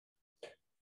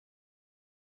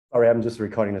Sorry, I'm just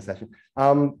recording the session.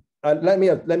 Let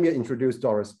me introduce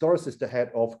Doris. Doris is the head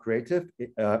of creative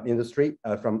industry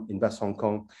from Invest Hong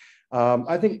Kong.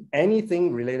 I think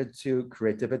anything related to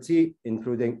creativity,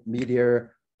 including media,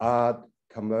 art,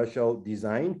 commercial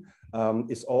design,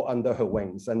 is all under her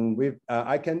wings. And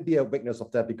I can be a witness of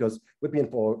that because we've been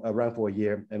around for a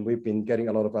year and we've been getting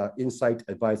a lot of insight,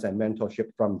 advice, and mentorship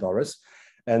from Doris.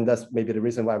 And that's maybe the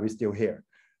reason why we're still here.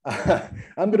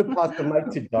 I'm going to pass the mic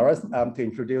to Doris to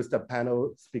introduce the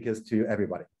panel speakers to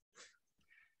everybody.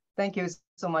 Thank you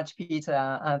so much,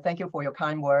 Peter. Thank you for your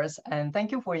kind words. And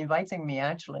thank you for inviting me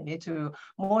actually to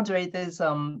moderate this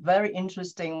very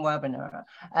interesting webinar.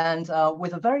 And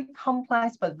with a very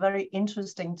complex but very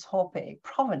interesting topic,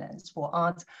 provenance for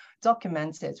art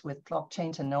documented with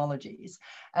blockchain technologies.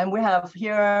 And we have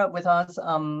here with us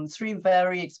three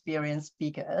very experienced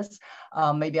speakers.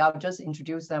 Maybe I'll just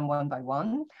introduce them one by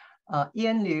one.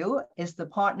 Ian Liu is the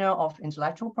partner of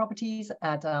intellectual properties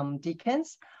at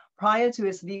Deakins. Prior to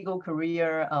his legal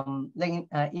career,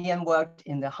 Ian worked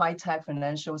in the high-tech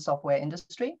financial software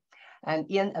industry, and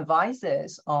Ian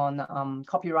advises on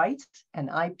copyright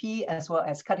and IP, as well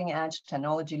as cutting-edge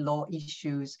technology law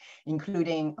issues,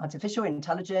 including artificial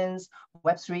intelligence,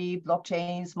 Web3,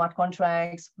 blockchain, smart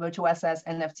contracts, virtual assets,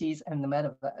 NFTs, and the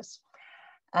metaverse.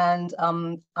 And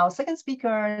our second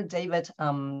speaker, David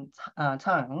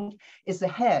Tang, is the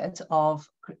head of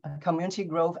community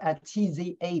growth at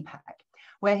TZ APAC,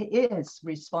 where he is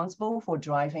responsible for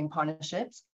driving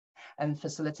partnerships and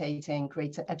facilitating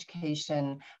greater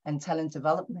education and talent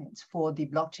development for the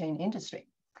blockchain industry.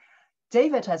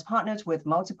 David has partnered with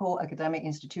multiple academic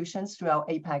institutions throughout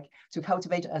APAC to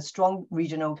cultivate a strong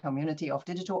regional community of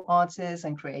digital artists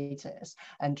and creators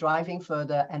and driving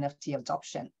further NFT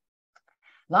adoption.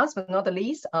 Last but not the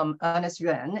least, Ernest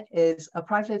Yuan is a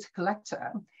private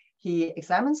collector. He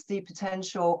examines the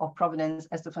potential of provenance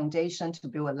as the foundation to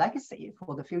build a legacy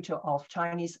for the future of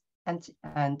Chinese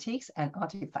antiques and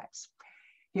artifacts.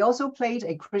 He also played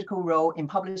a critical role in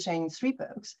publishing 3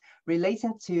 books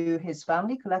relating to his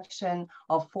family collection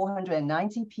of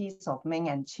 490 pieces of Ming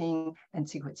and Qing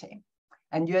antiquity.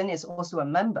 And Yuan is also a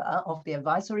member of the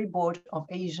advisory board of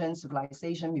Asian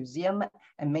Civilization Museum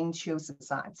and Ming Chiu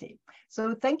Society.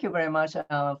 So thank you very much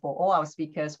for all our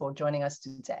speakers for joining us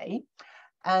today.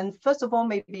 And first of all,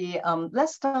 maybe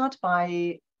let's start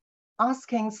by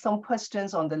asking some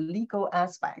questions on the legal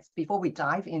aspects before we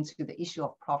dive into the issue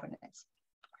of provenance.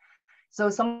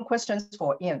 So some questions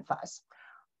for Ian first.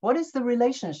 What is the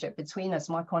relationship between a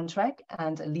smart contract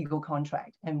and a legal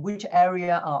contract, and which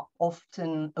area are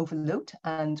often overlooked,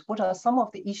 and what are some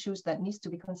of the issues that needs to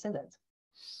be considered?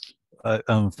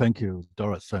 Thank you,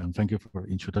 Doris, and thank you for the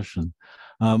introduction.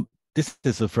 This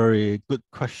is a very good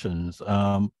question.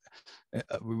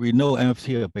 We know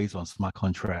NFT are based on smart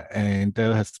contract, and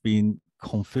there has been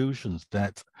confusions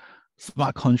that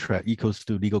smart contract equals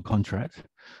to legal contract,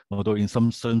 although in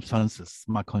some circumstances,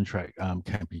 smart contract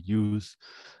can be used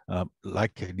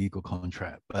like a legal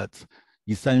contract. But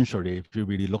essentially, if you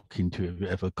really look into it, if you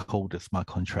ever code a smart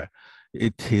contract,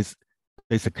 it is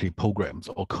basically programs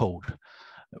or code.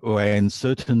 When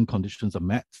certain conditions are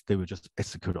met, they will just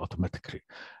execute automatically.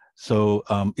 So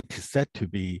it is said to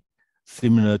be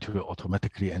similar to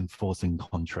automatically enforcing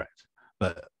contract,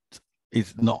 but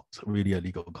it's not really a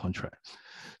legal contract.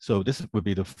 So this would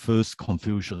be the first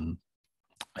confusion.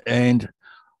 And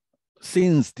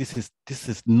since this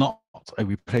is not a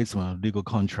replacement of legal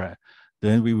contract,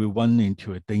 then we will run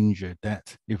into a danger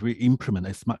that if we implement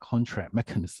a smart contract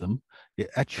mechanism, it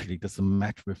actually doesn't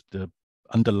match with the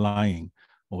underlying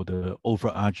or the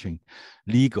overarching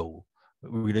legal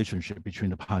relationship between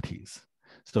the parties.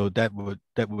 So that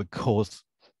would cause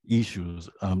issues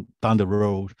down the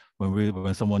road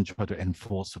when someone tries to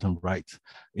enforce certain rights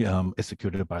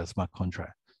executed by a smart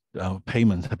contract.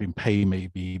 Payments have been paid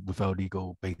maybe without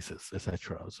legal basis,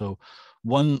 etc. So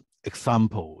one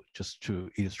example, just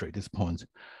to illustrate this point,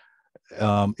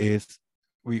 is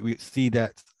we see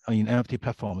that in NFT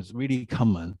platforms, it's really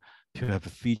common to have a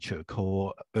feature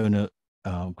called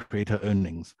creator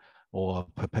earnings or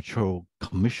perpetual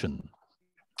commission.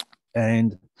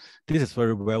 And this is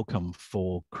very welcome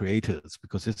for creators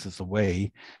because this is a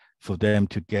way for them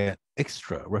to get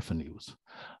extra revenues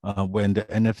when the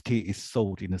NFT is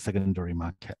sold in the secondary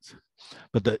market.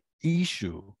 But the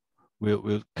issue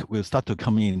will start to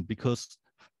come in because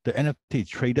the NFT is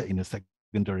traded in the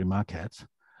secondary market,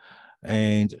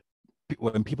 and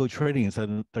when people trading in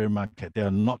secondary market, they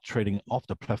are not trading off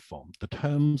the platform. The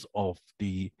terms of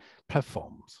the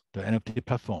platforms, the NFT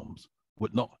platforms,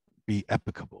 would not be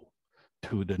applicable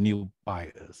to the new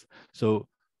buyers. So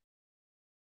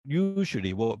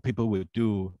usually what people will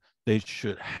do they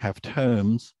should have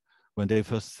terms when they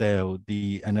first sell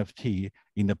the NFT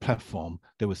in the platform.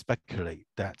 They will speculate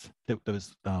that they will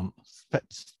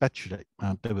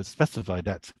specify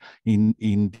that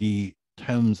in the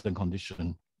terms and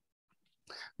condition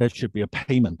there should be a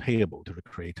payment payable to the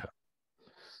creator,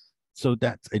 so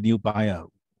that a new buyer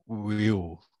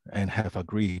will and have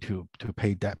agreed to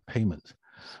pay that payment.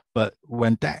 But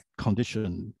when that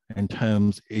condition and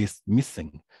terms is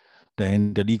missing,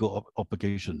 then the legal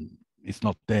obligation is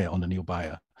not there on the new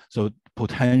buyer. So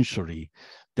potentially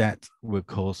that will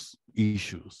cause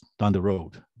issues down the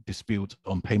road, dispute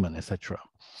on payment, etc.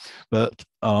 But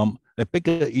a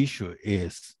bigger issue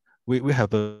is we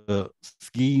have a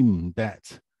scheme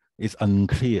that is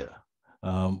unclear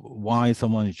why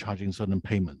someone is charging certain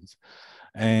payments.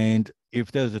 And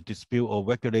if there's a dispute or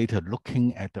regulator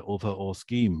looking at the overall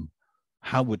scheme,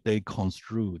 how would they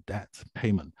construe that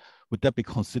payment? Would that be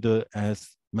considered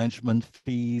as management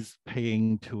fees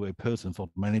paying to a person for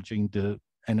managing the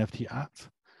NFT art?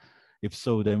 If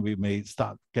so, then we may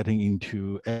start getting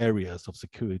into areas of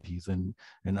securities and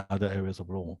other areas of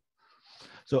law.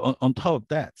 So on top of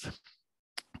that,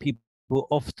 people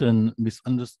often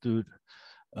misunderstood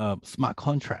smart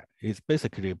contract is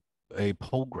basically a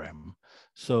program.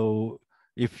 So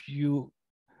if you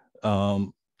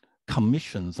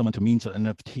commission someone to mint an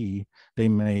NFT, they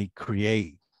may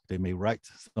write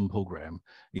some program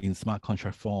in smart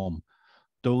contract form.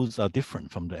 Those are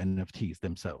different from the NFTs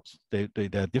themselves. They're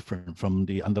different from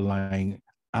the underlying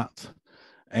art.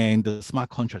 And the smart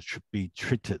contract should be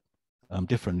treated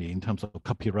differently in terms of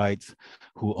copyrights,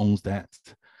 who owns that,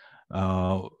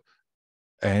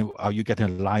 and are you getting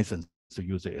a license to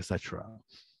use it, etc.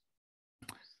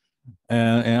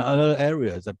 And other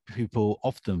areas that people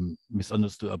often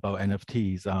misunderstood about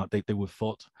NFTs are they would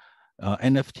thought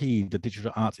NFT, the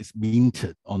digital art, is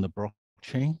minted on the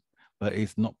blockchain, but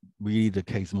it's not really the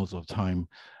case most of the time.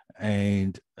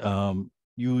 And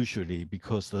usually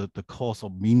because the cost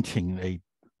of minting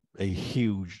a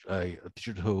huge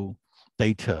digital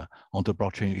data onto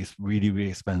blockchain is really, really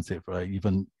expensive, right?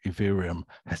 Even Ethereum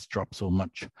has dropped so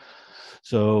much.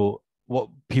 So what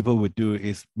people would do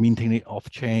is minting it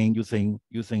off-chain using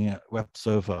a web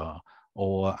server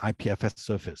or IPFS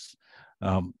service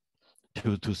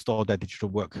to store that digital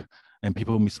work. And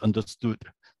people misunderstood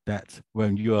that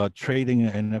when you are trading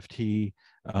an NFT,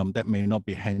 that may not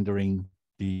be handling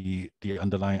the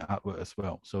underlying artwork as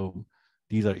well. So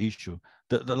these are issues.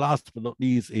 The last but not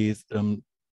least is when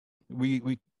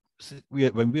we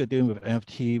are dealing with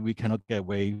NFT, we cannot get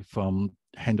away from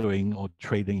handling or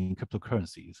trading in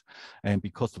cryptocurrencies. And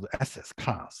because of the assets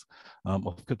class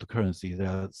of cryptocurrency,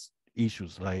 there's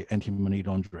issues like anti-money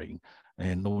laundering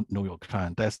and know your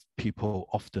client. That's people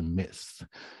often miss.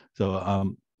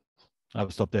 So I'll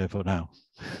stop there for now.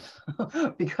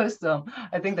 Because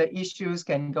I think the issues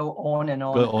can go on and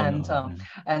on.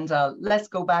 And let's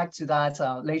go back to that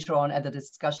later on at the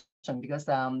discussion, because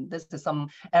this is some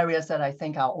areas that I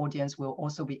think our audience will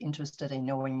also be interested in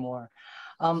knowing more.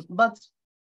 But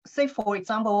say, for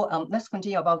example, let's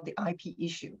continue about the IP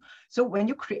issue. So when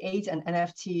you create an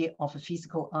NFT of a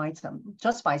physical item,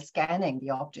 just by scanning the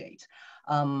object,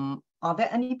 are there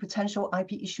any potential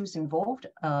IP issues involved?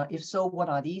 If so, what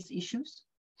are these issues?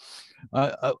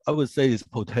 I would say it's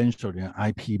potentially an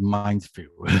IP minefield.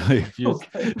 If you,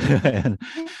 okay.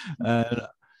 and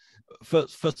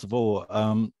first of all,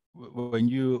 when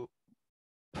you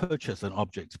purchase an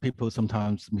object, people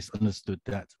sometimes misunderstood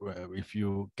that if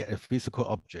you get a physical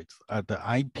object, the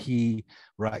IP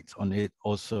rights on it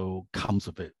also comes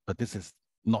with it, but this is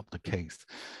not the case.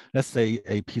 Let's say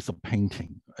a piece of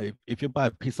painting. If you buy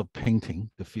a piece of painting,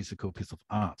 the physical piece of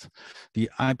art, the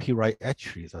IP right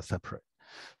actually are separate.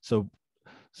 So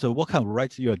what kind of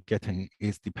rights you are getting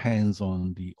is depends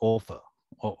on the author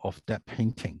of that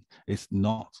painting. It's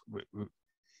not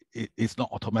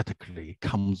automatically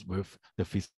comes with the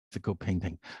physical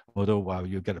painting. Although while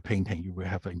you get a painting, you will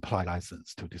have an implied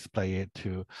license to display it,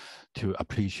 to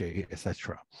appreciate it,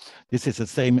 etc. This is the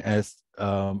same as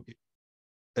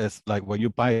like when you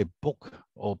buy a book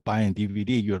or buy a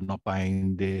DVD, you're not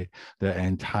buying the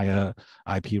entire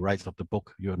IP rights of the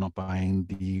book. You're not buying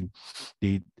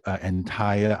the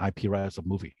entire IP rights of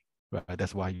movie. Right?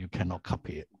 That's why you cannot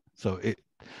copy it. So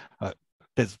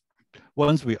there's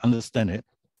once we understand it,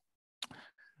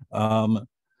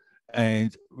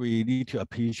 and we need to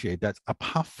appreciate that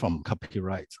apart from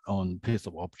copyright on piece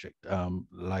of object,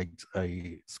 like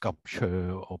a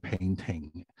sculpture or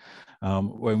painting,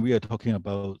 when we are talking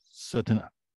about certain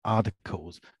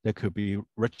articles. There could be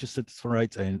registered design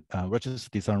rights and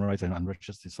registered design rights and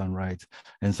unregistered design rights,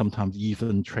 and sometimes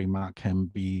even trademark can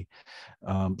be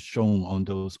shown on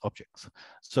those objects.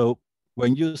 So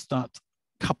when you start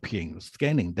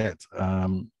scanning that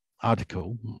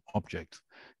article object,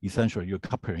 essentially you're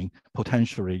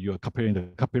potentially you're copying the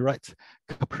copyright,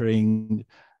 copying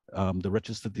the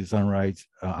registered design rights,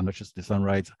 unregistered design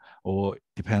rights, or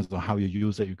depends on how you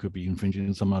use it. You could be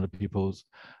infringing some other people's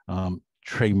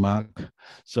trademark.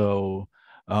 So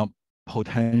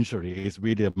potentially it's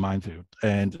really a minefield,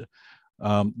 and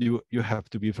you have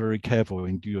to be very careful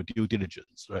and do your due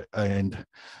diligence, right? And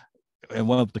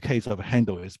one of the cases I've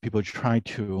handled is people try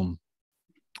to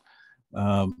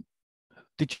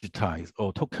digitize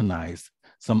or tokenize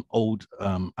some old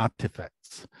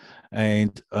artifacts,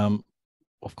 and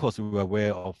of course, we were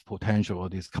aware of potential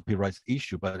of this copyright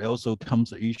issue, but it also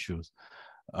comes to issues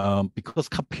because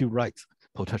copyright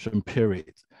protection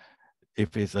period,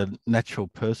 if it's a natural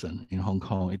person in Hong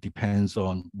Kong, it depends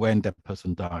on when that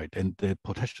person died, and the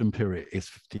protection period is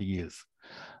 50 years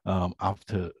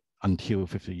until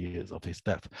 50 years of his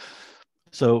death.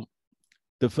 So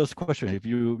the first question, if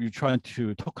you try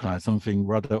to tokenize something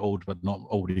rather old but not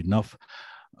old enough,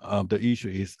 the issue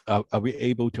is, are we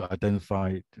able to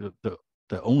identify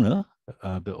the owner,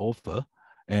 the author,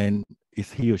 and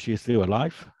is he or she still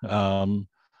alive?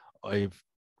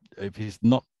 If he's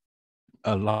not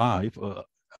alive or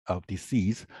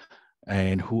deceased,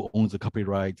 and who owns the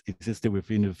copyright, is it still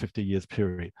within the 50 years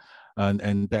period?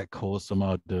 And that caused some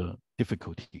of the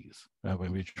difficulties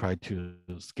when we try to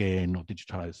scan or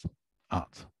digitize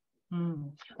art.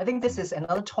 I think this is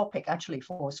another topic actually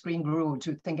for Screen Guru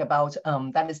to think about.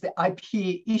 That is the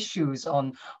IP issues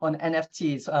on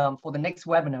NFTs for the next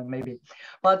webinar maybe.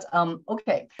 But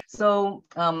okay, so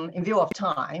in view of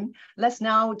time, let's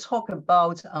now talk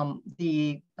about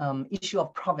the issue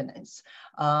of provenance.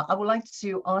 I would like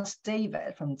to ask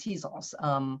David from Tezos,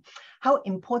 how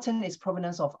important is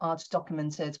provenance of art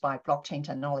documented by blockchain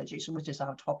technologies, which is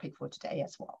our topic for today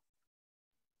as well?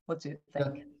 What do you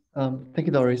think? Yeah. Thank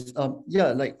you, Doris.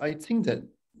 Yeah, like I think that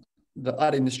the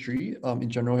art industry in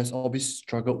general has always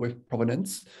struggled with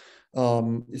provenance.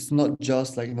 It's not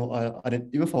just like, you know,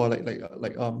 even for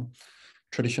like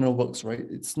traditional works, right?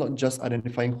 It's not just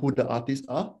identifying who the artists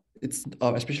are. It's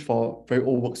especially for very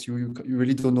old works, you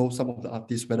really don't know some of the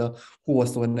artists, whether who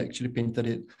was the one that actually painted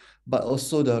it, but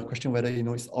also the question whether, you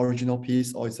know, it's original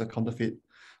piece or it's a counterfeit.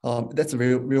 That's a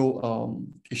real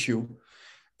issue.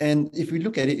 And if we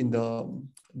look at it in the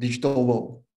digital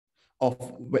world of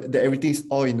where everything is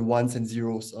all in ones and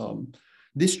zeros,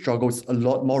 this struggle is a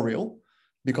lot more real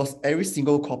because every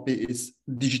single copy is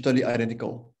digitally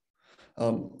identical.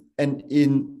 And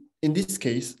in this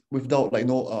case, without like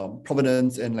no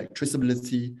provenance and like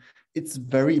traceability, it's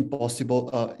very impossible.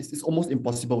 It's almost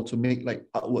impossible to make like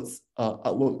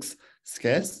artworks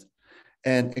scarce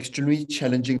and extremely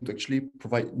challenging to actually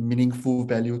provide meaningful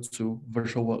value to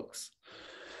virtual works.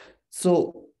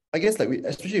 So I guess like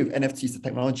especially with NFTs, the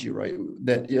technology, right,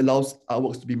 that it allows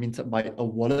artworks to be minted by a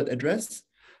wallet address.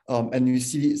 And you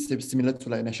see it's similar to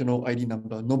like national ID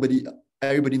number.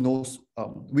 Everybody knows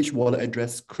which wallet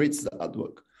address creates the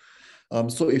artwork.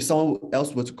 So if someone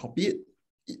else were to copy it,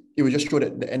 it would just show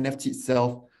that the NFT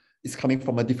itself is coming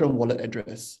from a different wallet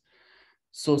address.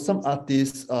 So some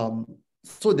artists,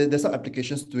 so there's some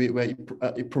applications to it where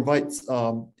it provides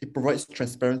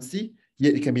transparency,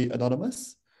 yet it can be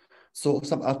anonymous. So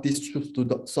some artists choose to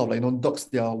sort of like, you know, dox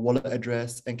their wallet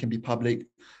address and can be public,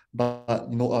 but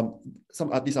you know,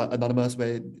 some artists are anonymous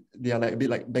where they are like a bit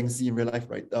like Banksy in real life,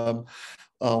 right?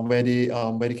 Where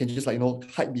they can just like, you know,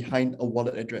 hide behind a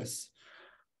wallet address.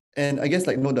 And I guess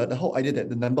like, you know, the whole idea that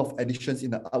the number of editions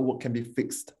in the artwork can be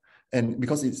fixed, and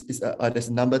because there's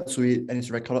a number to it and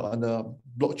it's recorded on the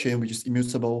blockchain, which is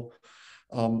immutable,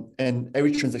 and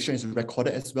every transaction is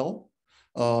recorded as well.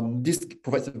 This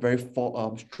provides a very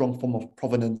strong form of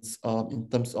provenance in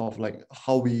terms of like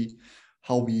how we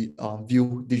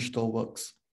view digital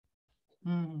works.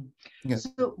 Yeah.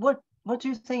 So what do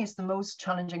you think is the most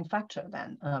challenging factor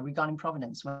then regarding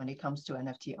provenance when it comes to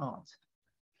NFT art?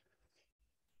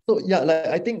 So yeah, like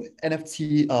I think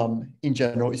NFT in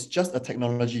general is just a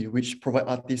technology which provide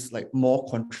artists like more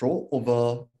control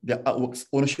over their artworks,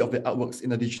 ownership of their artworks in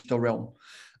the digital realm.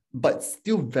 But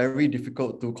still very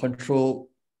difficult to control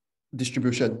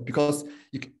distribution because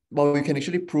while you can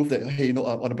actually prove that, hey, you know,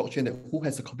 on a blockchain that who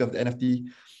has a copy of the NFT,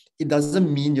 it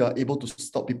doesn't mean you're able to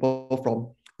stop people from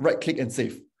right click and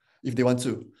save if they want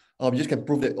to. You just can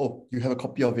prove that, oh, you have a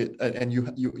copy of it and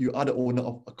you are the owner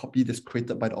of a copy that's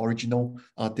created by the original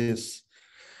artist.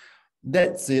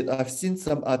 That's it. I've seen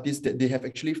some artists that they have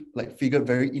actually like figured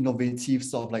very innovative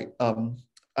sort of like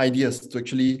ideas to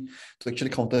actually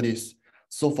counter this.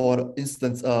 So for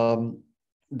instance,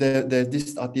 there's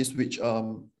this artist which is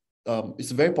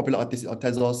a very popular artist on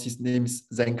Tezos. His name is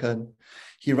Zenken.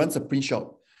 He runs a print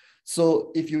shop.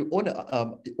 So if you own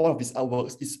one of his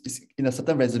artworks, is in a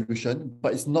certain resolution,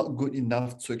 but it's not good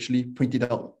enough to actually print it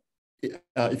out. If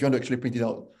you want to actually print it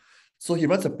out. So he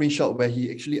runs a print shop where he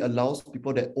actually allows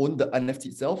people that own the NFT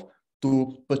itself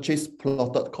to purchase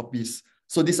plotted copies.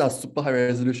 So these are super high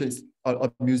resolution, it's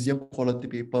a museum quality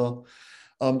paper.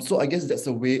 So I guess that's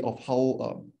a way of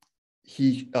how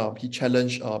he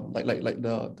challenged like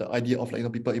the idea of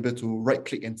like people able to right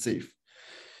click and save.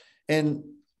 And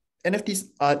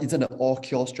NFTs isn't an all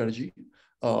cure strategy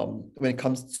when it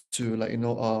comes to like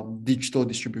digital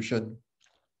distribution.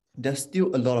 There's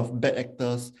still a lot of bad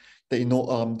actors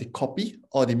that they copy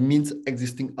or they mint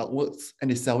existing artworks and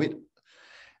they sell it.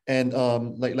 And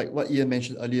like what Ian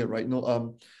mentioned earlier, right?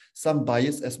 Some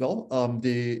buyers as well,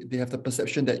 they have the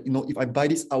perception that if I buy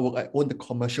this artwork, I own the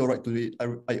commercial right to it,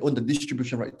 I own the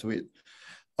distribution right to it.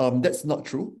 That's not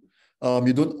true.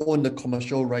 You don't own the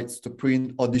commercial rights to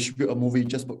print or distribute a movie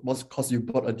just because you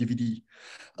bought a DVD.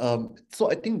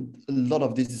 So I think a lot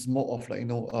of this is more of like,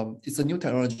 it's a new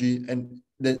technology, and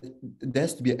there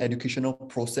has to be an educational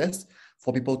process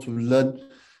for people to learn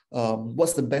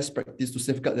what's the best practice to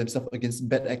safeguard themselves against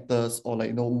bad actors, or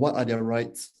like, what are their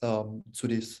rights to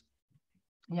this.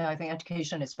 Yeah, I think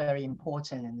education is very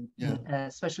important, and Yeah.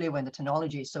 especially when the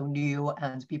technology is so new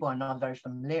and people are not very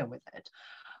familiar with it.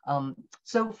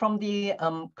 So from the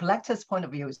collector's point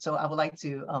of view, so I would like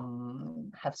to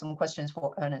have some questions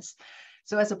for Ernest.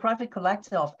 So as a private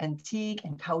collector of antique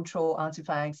and cultural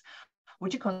artifacts,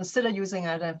 would you consider using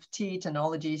NFT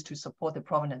technologies to support the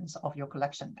provenance of your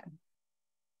collection then?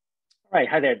 Right.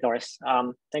 Hi there, Doris.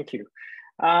 Thank you.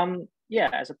 Yeah,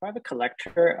 as a private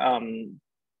collector,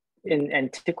 in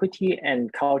antiquity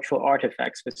and cultural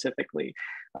artifacts specifically,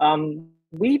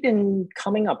 we've been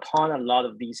coming upon a lot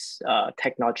of these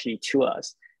technology to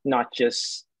us, not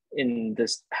just in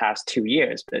this past 2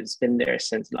 years, but it's been there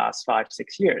since the last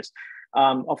 5-6 years.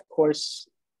 Of course,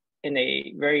 in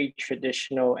a very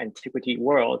traditional antiquity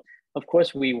world, of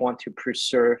course, we want to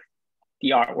preserve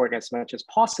the artwork as much as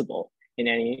possible in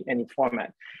any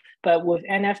format. But with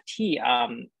NFT,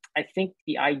 I think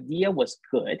the idea was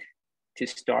good to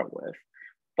start with,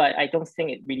 but I don't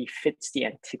think it really fits the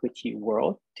antiquity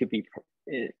world to be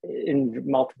in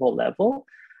multiple level.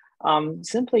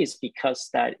 Simply it's because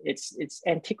that it's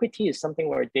antiquity is something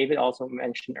where David also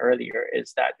mentioned earlier,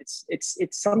 is that it's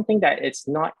something that it's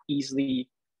not easily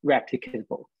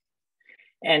replicable,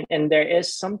 and there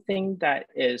is something that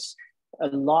is a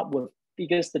lot with,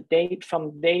 because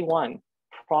from day one,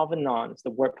 provenance,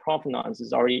 the word provenance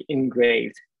is already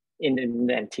engraved in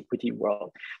the antiquity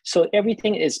world. So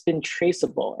everything has been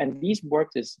traceable, and these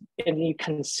works is, and you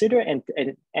consider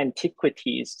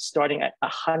antiquities starting at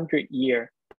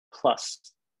 100-year plus.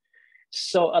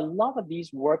 So a lot of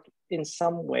these work in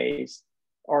some ways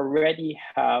already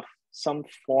have some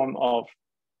form of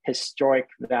historic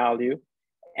value,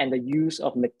 and the use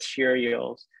of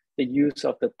materials, the use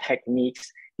of the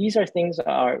techniques. These are things that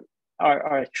are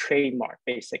a trademark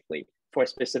basically for a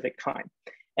specific time.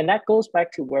 And that goes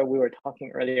back to where we were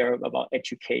talking earlier about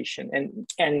education.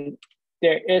 And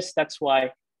that's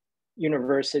why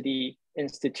university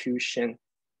institution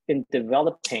in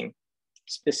developing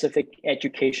specific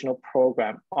educational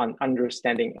program on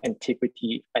understanding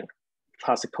antiquity and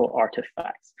classical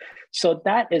artifacts. So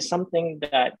that is something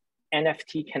that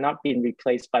NFT cannot be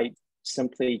replaced by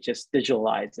simply just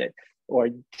digitalize it or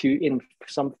to in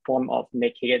some form of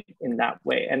making it in that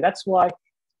way. And that's why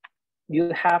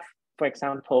you have, for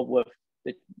example, with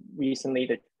recently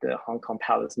the Hong Kong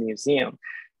Palace Museum,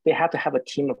 they have to have a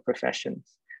team of professions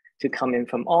to come in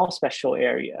from all special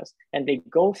areas. And they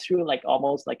go through like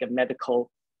almost like a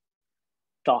medical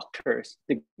doctor's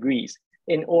degrees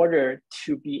in order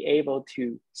to be able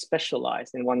to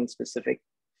specialize in one specific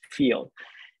field.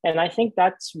 And I think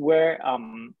that's where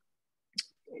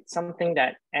it's something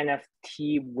that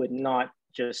NFT would not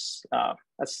just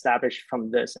establish from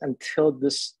this until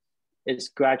this is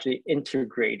gradually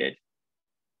integrated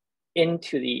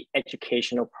into the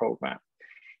educational program.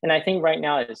 And I think right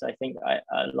now is, I think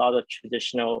a lot of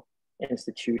traditional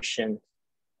institutions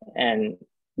and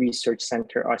research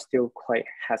center are still quite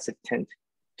hesitant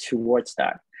towards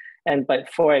that. But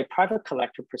for a private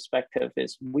collector perspective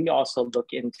is we also look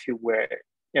into where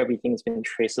everything's been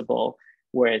traceable,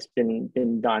 where it's been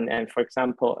done. And for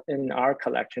example, in our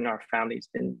collection, our family's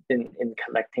been in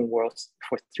collecting works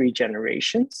for 3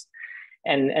 generations.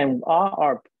 And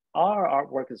our our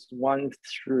artwork is won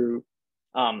through,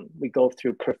 we go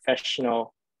through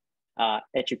professional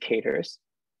educators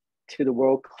to the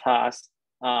world-class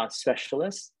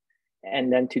specialists,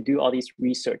 and then to do all these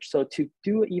research. So to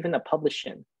do even a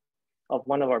publishing of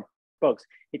one of our books,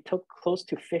 it took close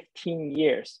to 15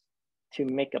 years to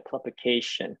make a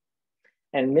publication,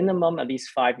 and minimum at least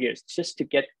 5 years just to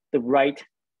get the right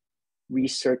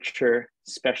researcher,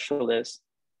 specialist,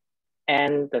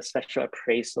 and the special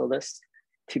appraisalist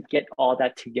to get all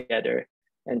that together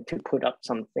and to put up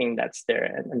something that's there.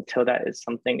 And until that is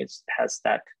something has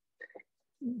that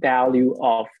value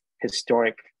of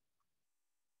historic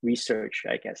research,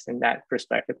 I guess, in that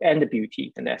perspective, and the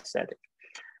beauty and the aesthetic.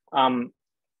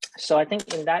 So I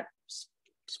think in that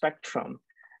spectrum,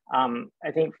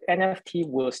 I think NFT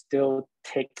will still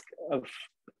take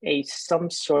some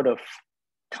sort of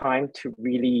time to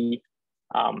really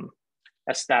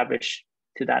establish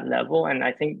to that level. And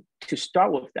I think to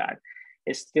start with that,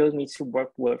 it still needs to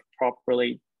work with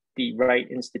properly the right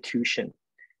institution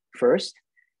first,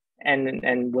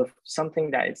 and with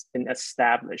something that has been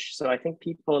established. So I think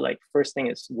people, like, first thing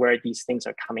is where these things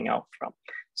are coming out from.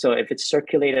 So if it's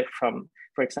circulated from,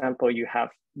 for example, you have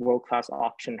world-class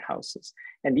auction houses,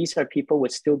 and these are people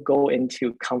would still go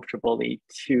into comfortably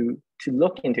to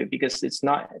look into, because it's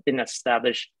not been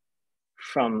established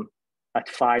from a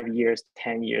 5 years,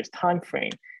 10 years time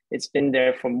frame. It's been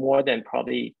there for more than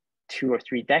probably 2 or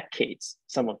 3 decades,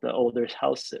 some of the older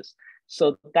houses.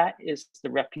 So that is the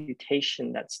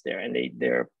reputation that's there, and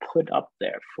they're put up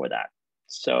there for that.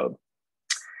 So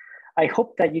I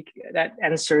hope that that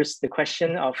answers the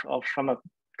question of from a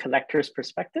collector's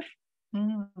perspective.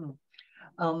 Mm.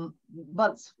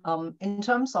 But in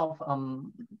terms of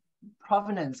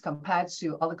provenance compared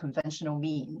to other conventional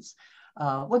means,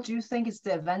 what do you think is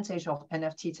the advantage of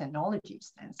NFT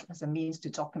technologies as a means to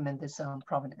document this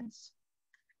provenance?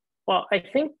 Well, I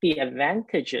think the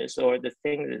advantages, or the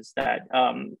thing, is that,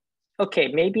 okay,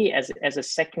 maybe as a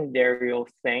secondary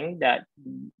thing, that,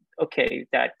 okay,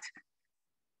 that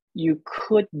you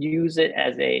could use it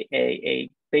as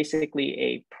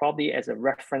basically probably as a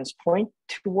reference point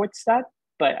towards that.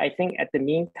 But I think at the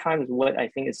meantime, what I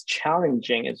think is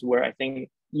challenging is where I think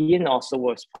Ian also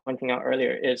was pointing out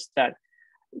earlier, is that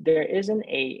there isn't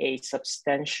a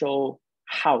substantial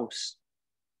house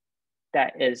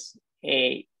that is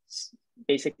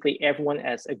basically everyone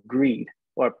has agreed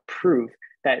or approved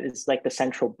that is like the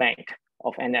central bank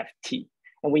of NFT.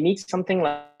 And we need something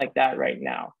like that right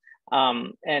now.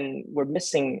 And we're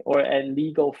missing, or a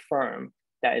legal firm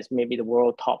that is maybe the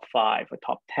world top 5 or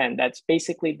top 10. That's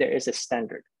basically, there is a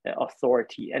standard,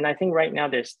 authority. And I think right now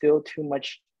there's still too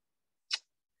much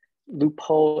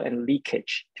loophole and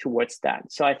leakage towards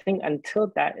that. So I think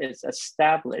until that is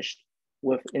established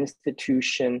with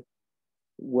institution,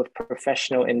 with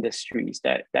professional industries,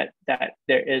 that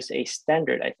there is a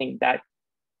standard, I think that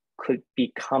could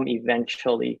become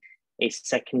eventually a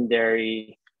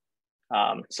secondary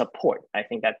support. I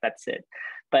think that's it.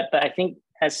 But I think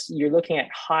as you're looking at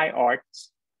high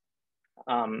arts,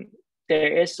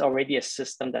 there is already a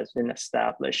system that's been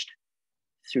established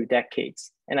through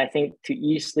decades. And I think to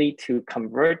easily to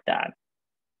convert that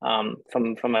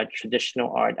from a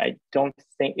traditional art, I don't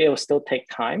think it will still take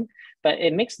time, but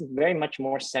it makes very much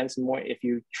more sense if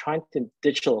you're trying to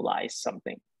digitalize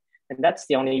something. And that's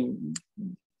the only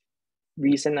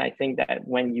reason I think that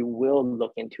when you will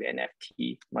look into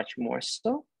NFT much more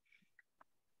so.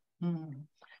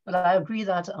 But I agree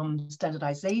that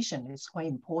standardization is quite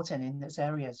important in this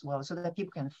area as well, so that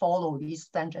people can follow these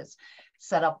standards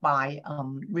set up by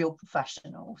real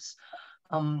professionals.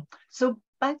 So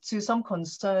back to some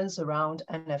concerns around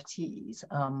NFTs.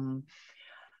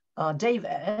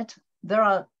 David, there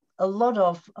are a lot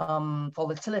of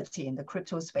volatility in the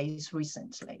crypto space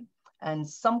recently, and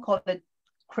some call it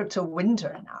crypto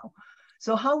winter now.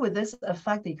 So how would this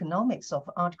affect the economics of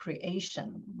art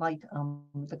creation, like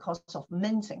the cost of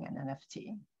minting an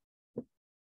NFT?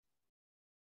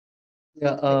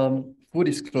 Yeah, full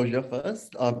disclosure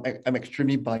first, I'm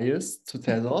extremely biased to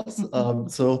Tezos.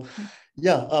 So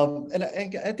yeah, and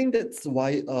I think that's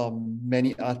why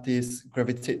many artists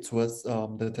gravitate towards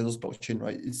the Tezos blockchain,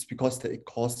 right? It's because that it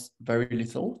costs very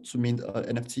little to mint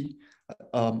an NFT.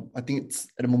 I think it's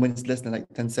at the moment it's less than like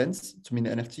 10 cents to mint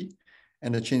an NFT,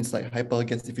 and the chain is like hyper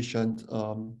gas efficient,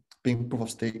 being proof of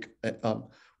stake,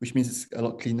 which means it's a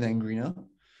lot cleaner and greener.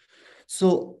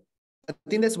 So I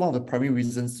think that's one of the primary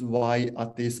reasons why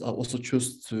artists also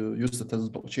choose to use the Tezos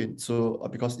blockchain. So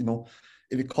because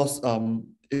if it costs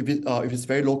if it's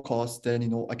very low cost, then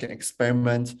I can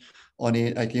experiment on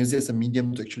it. I can use it as a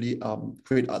medium to actually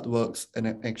create artworks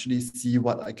and actually see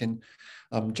what I can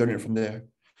generate from there.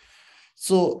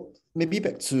 So maybe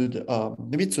back to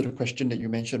the question that you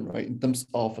mentioned, right? In terms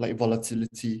of like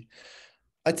volatility,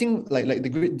 I think like the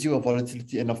great deal of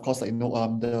volatility, and of course, like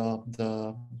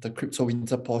the crypto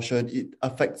winter portion, it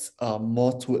affects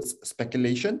more towards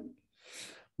speculation,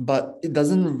 but it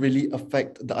doesn't really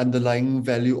affect the underlying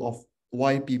value of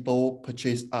why people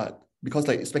purchase art. Because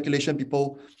like speculation,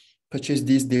 people purchase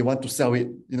this, they want to sell it,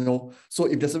 you know. So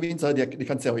if there's a winter, they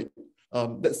can't sell it.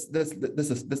 That's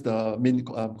the main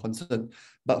concern.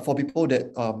 But for people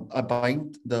that are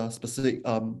buying the specific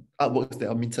artworks that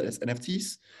are minted as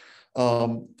NFTs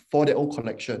for their own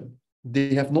collection,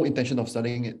 they have no intention of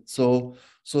selling it. So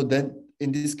then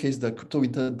in this case, the crypto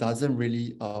winter doesn't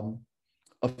really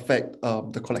affect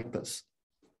the collectors.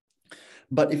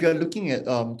 But if you're looking at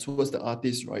towards the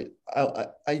artists, right,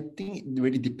 I think it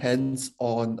really depends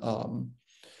on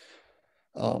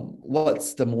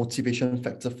what's the motivation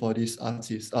factor for these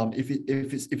artists.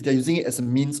 If they're using it as a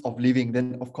means of living,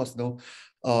 then of course, no,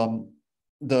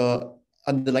 the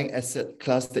underlying asset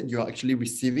class that you are actually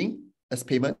receiving as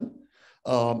payment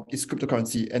is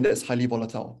cryptocurrency, and that's highly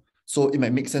volatile. So it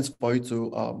might make sense for you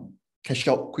to cash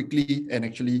out quickly and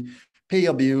actually pay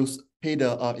your bills, pay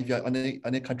the if you're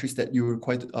other countries that you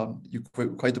require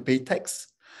to pay tax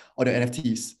on the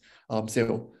NFTs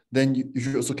sale, then you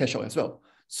should also cash out as well.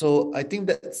 So I think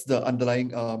that's the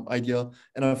underlying idea.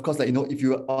 And of course, like, you know, if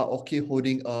you are okay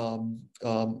holding a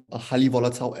highly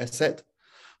volatile asset,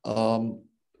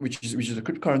 which is a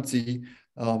cryptocurrency,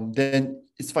 then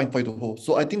it's fine for you to hold.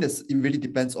 So I think it really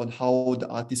depends on how the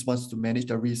artist wants to manage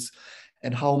the risk,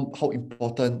 and how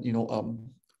important, you know,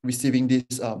 receiving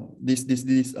this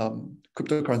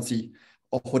cryptocurrency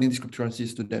or holding these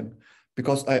cryptocurrencies to them.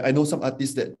 Because I know some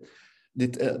artists that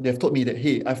they've told me that,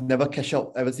 hey, I've never cashed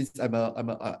out ever since I've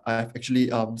actually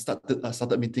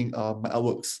started minting my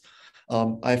artworks.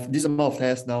 I have this amount of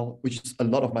hairs now, which is a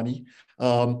lot of money.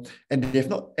 And they have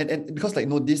not, and because like,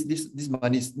 no, this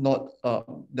money is not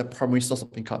the primary source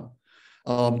of income.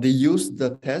 They use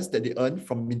the tax that they earn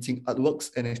from minting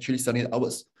artworks and actually selling the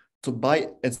artworks to buy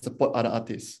and support other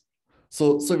artists.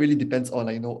 So it really depends on,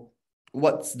 like, you know,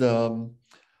 what's the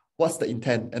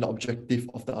intent and objective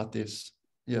of the artist.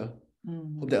 Yeah.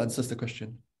 Hope that answers the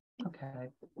question.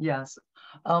 Okay, yes.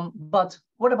 But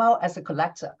what about as a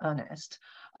collector, Ernest?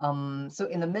 So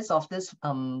in the midst of this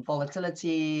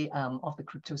volatility of the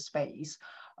crypto space,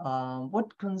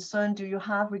 what concern do you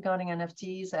have regarding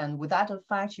NFTs, and would that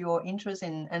affect your interest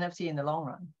in NFT in the long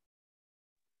run?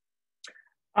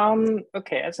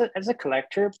 Okay, as a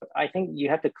collector, I think you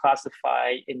have to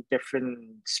classify in different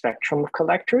spectrum of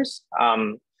collectors.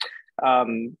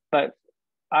 But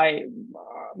I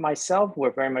myself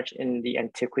were very much in the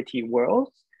antiquity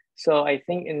world. So I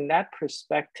think in that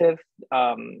perspective,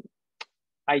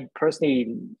 I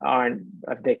personally aren't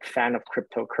a big fan of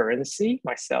cryptocurrency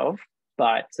myself,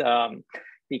 but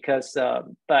because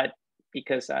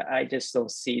I just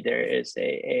don't see there is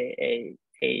a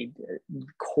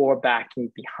core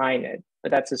backing behind it.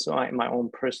 But that's just my own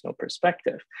personal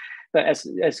perspective. But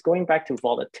as going back to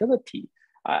volatility,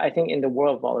 I think in the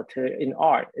world of volatility in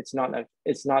art, it's not an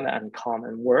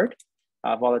uncommon word.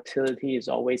 Volatility has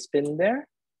always been there.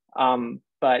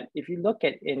 But if you look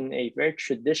at in a very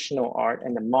traditional art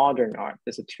and the modern art,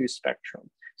 there's a two spectrum.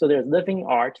 So there's living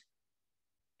art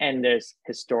and there's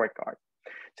historic art.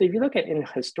 So if you look at in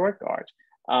historic art,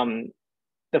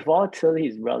 the volatility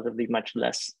is relatively much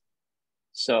less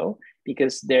so,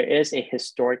 because there is a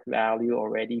historic value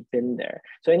already been there.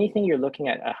 So anything you're looking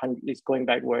at 100 is going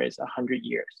back where it's 100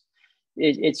 years.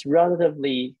 It's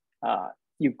relatively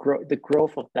the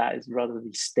growth of that is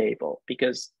relatively stable,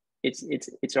 because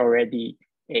it's already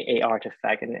a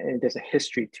artifact, and there's a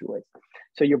history to it.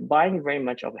 So you're buying very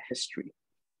much of a history.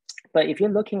 But if you're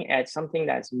looking at something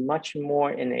that's much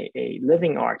more in a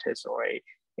living artist or a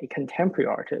contemporary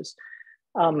artist,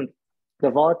 the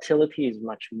volatility is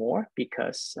much more,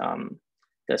 because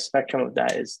the spectrum of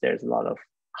that is there's a lot of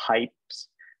hypes,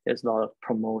 there's a lot of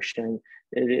promotion,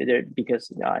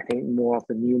 because I think more of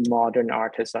the new modern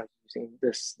artists are using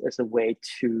this as a way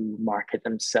to market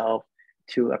themselves,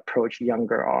 to approach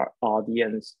younger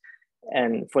audience.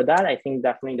 And for that, I think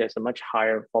definitely there's a much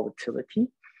higher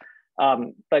volatility.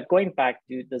 But going back,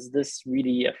 does this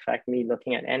really affect me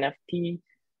looking at NFT?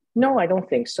 No, I don't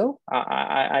think so.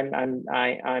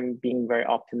 I'm being very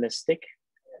optimistic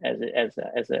as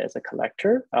a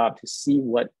collector to see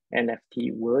what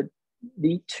NFT would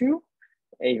lead to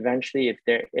eventually, if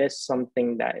there is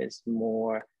something that is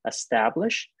more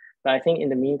established. But I think in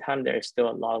the meantime, there is still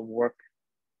a lot of work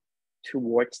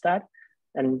towards that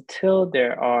until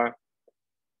there are,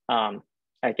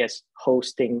 I guess,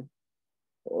 hosting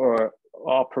or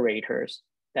operators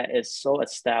that is so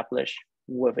established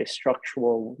with a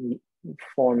structural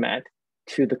format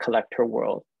to the collector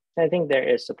world. I think there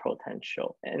is a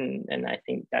potential, and I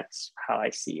think that's how I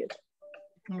see it.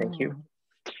 Thank you.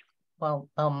 Well,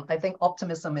 I think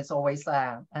optimism is always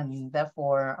there, and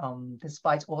therefore,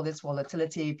 despite all this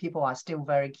volatility, people are still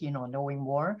very keen on knowing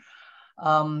more.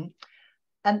 And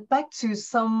back to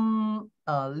some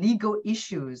legal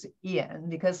issues, Ian,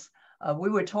 because we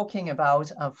were talking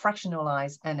about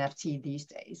fractionalized NFT these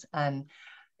days. And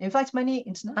in fact, many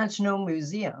international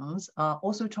museums are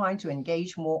also trying to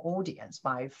engage more audience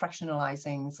by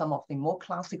fractionalizing some of the more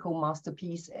classical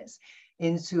masterpieces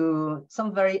into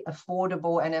some very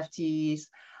affordable NFTs.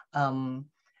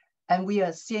 And we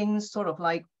are seeing sort of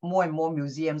like more and more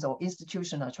museums or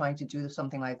institutions are trying to do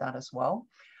something like that as well.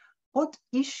 What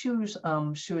issues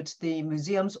should the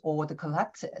museums or the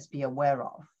collectors be aware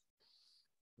of?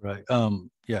 Right.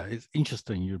 Yeah, it's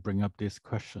interesting you bring up this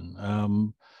question.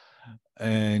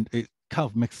 And it kind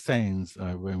of makes sense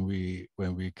when we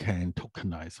can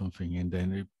tokenize something, and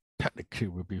then it technically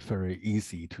will be very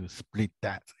easy to split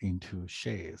that into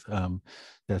shares.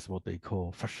 That's what they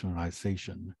call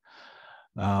fractionalization.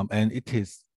 And it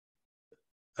is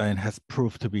and has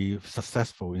proved to be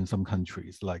successful in some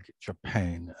countries like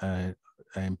Japan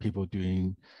and people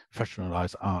doing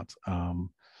fractionalized art.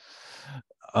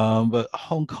 But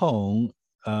Hong Kong,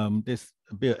 there's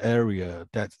a bit area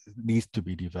that needs to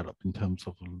be developed in terms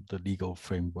of the legal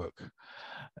framework.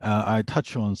 I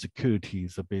touched on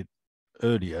securities a bit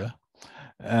earlier,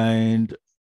 and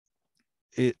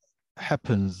it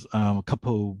happens a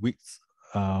couple of weeks,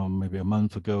 maybe a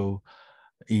month ago,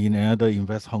 in another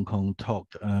Invest Hong Kong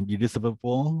talk, Elizabeth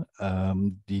Wong,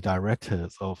 the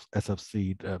directors of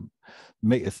SFC,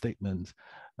 made a statement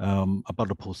about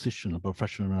the position of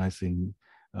professionalizing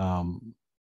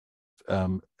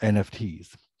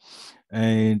NFTs.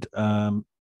 And the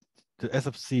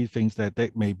SFC thinks that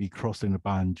they may be crossing the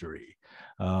boundary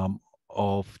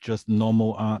of just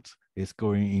normal art is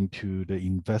going into the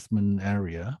investment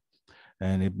area,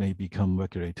 and it may become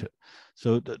regulated.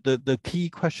 So the key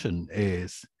question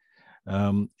is,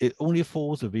 it only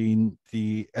falls within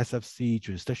the SFC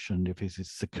jurisdiction if it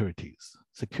is securities.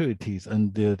 Securities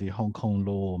under the Hong Kong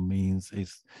law means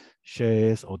it's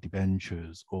shares or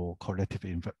debentures or collective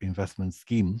investment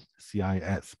scheme,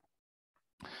 CIS.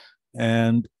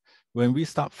 And when we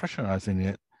start fractionalizing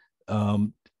it,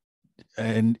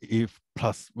 and if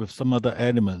plus with some other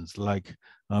elements like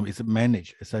is it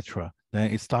managed, etc., then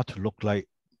it starts to look like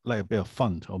a bit of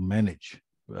fund or managed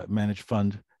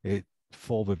fund. It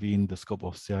fall within the scope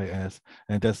of CIS,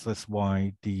 and that's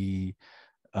why the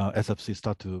SFC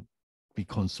start to be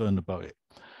concerned about it.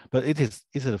 But it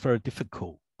is a very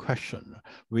difficult question.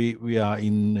 We are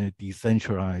in a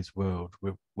decentralized world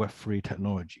with Web3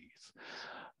 technologies,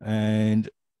 and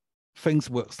things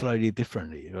work slightly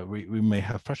differently. We may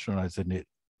have fractionalized it,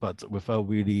 but without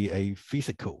really a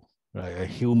physical, right, a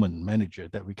human manager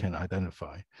that we can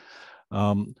identify.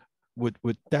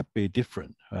 Would that be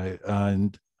different, right?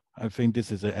 And I think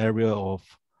this is an area of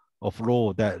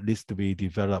law that needs to be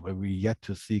developed, and we yet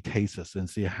to see cases and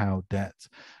see how that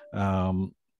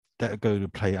going to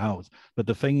play out. But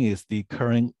the thing is, the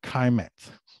current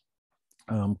climate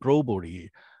globally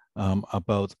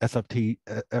about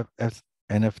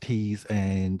NFTs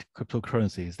and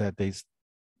cryptocurrencies, that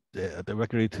the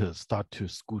regulators start to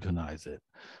scrutinize it,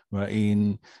 right?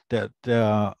 In that there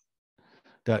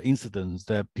are incidents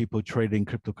that people trading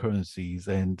cryptocurrencies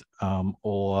and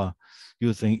or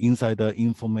using insider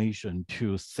information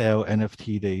to sell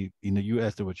NFT. In the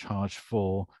US they were charged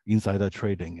for insider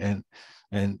trading,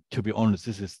 and to be honest,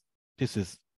 this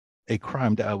is a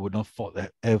crime that I would not thought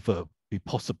that ever be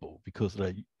possible, because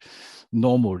like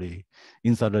normally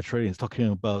insider trading is talking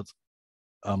about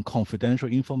confidential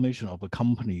information of a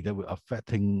company that were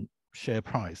affecting share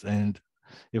price. And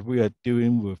if we are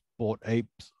dealing with Bored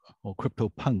Apes or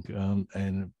CryptoPunk,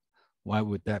 and why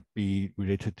would that be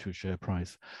related to share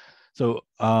price? So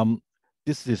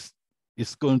this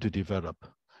is going to develop,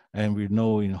 and we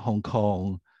know in Hong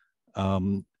Kong,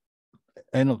 end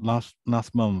of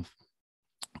last month,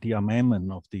 the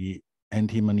amendment of the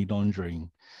anti-money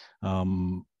laundering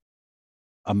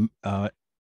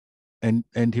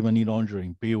anti-money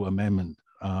laundering bill amendment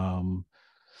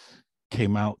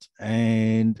came out,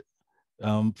 and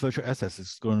virtual assets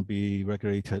is going to be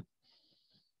regulated.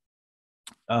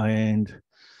 And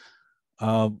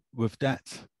with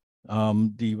that,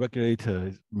 the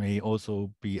regulator may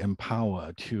also be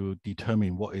empowered to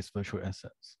determine what is virtual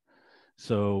assets.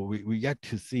 So we yet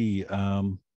to see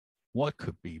what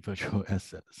could be virtual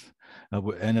assets.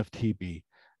 Would NFT be?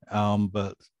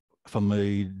 But from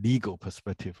a legal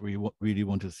perspective, we really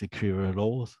want to secure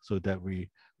laws so that we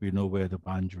know where the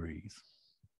boundaries.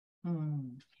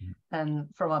 And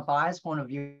from a bias point of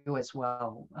view as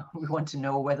well, we want to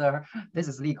know whether this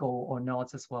is legal or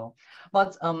not as well.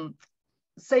 But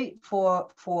say for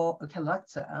a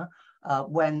collector,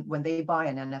 when they buy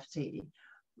an NFT,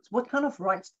 what kind of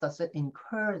rights does it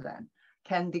incur then?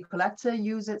 Can the collector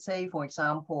use it, say, for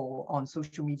example, on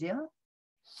social media?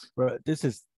 Well, this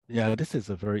is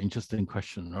a very interesting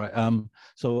question, right?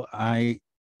 So I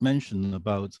mentioned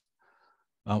about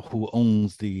who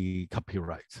owns the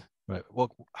copyright, right?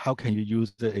 How can you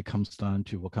use it? It comes down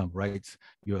to what kind of rights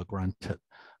you are granted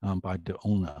by the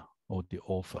owner or the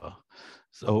author.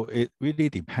 So it really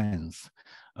depends.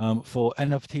 For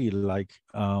NFT, like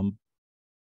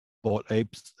Bored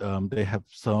Apes, they have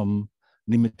some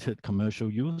limited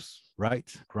commercial use,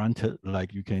 right? Granted,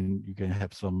 like you can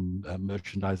have some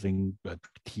merchandising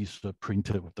T-shirt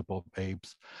printed with the Bored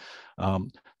Apes.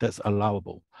 That's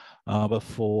allowable. But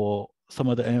for some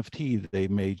of the NFT, they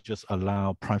may just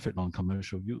allow private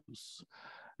non-commercial use.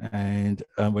 And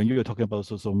when you're talking about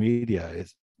social media,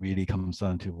 it really comes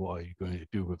down to what are you going to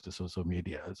do with the social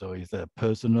media. So is that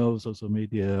personal social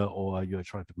media, or are you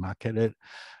trying to market it,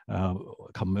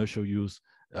 commercial use?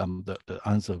 The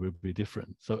answer will be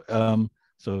different. So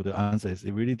so the answer is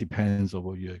it really depends on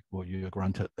what you're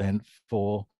granted. And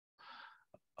for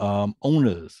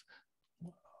owners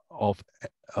of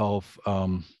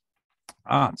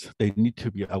art, they need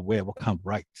to be aware what kind of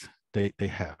rights they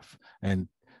have, and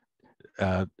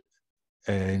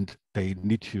they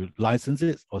need to license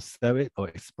it or sell it or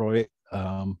explore it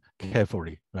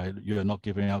carefully, right? You're not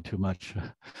giving out too much,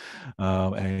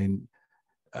 and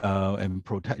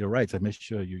protect your rights and make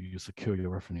sure you secure your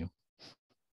revenue.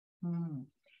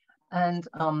 And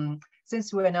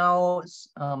since we're now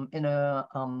in a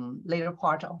later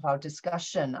part of our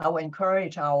discussion, I will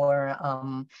encourage our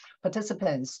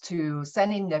participants to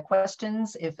send in their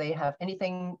questions if they have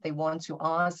anything they want to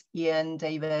ask Ian,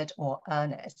 David, or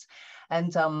Ernest.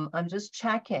 And I'm just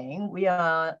checking. We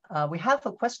have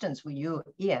questions for you,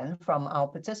 Ian, from our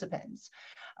participants.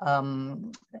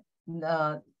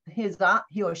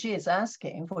 He or she is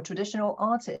asking, for traditional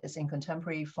artists in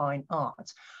contemporary fine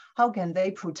art, how can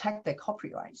they protect their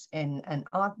copyrights in an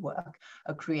artwork,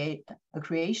 a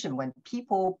creation, when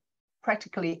people,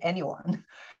 practically anyone,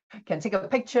 can take a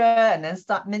picture and then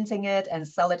start minting it and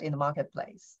sell it in the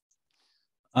marketplace?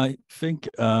 I think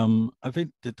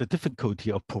the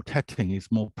difficulty of protecting is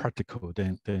more practical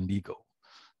than legal.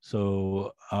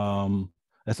 So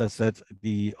as I said,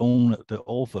 the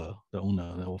author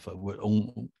would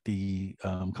own the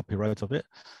copyright of it.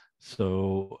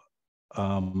 So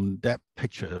that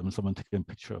picture, someone taking a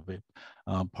picture of it,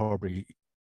 probably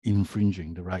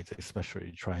infringing the rights,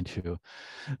 especially trying to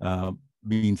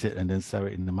mint it and then sell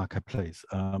it in the marketplace.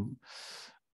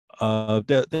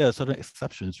 There are certain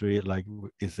exceptions, really, like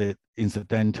is it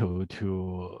incidental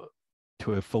to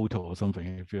a photo or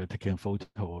something? If you're taking a photo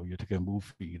or you're taking a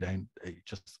movie, then it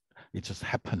just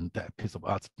happened that piece of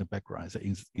art in the background is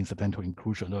an incidental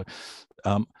inclusion.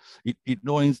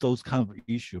 Ignoring those kind of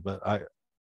issue, but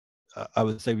I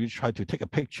would say we try to take a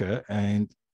picture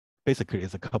and basically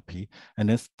it's a copy and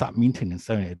then start minting and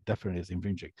selling it. Definitely is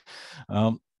infringing.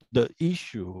 The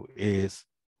issue is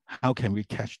how can we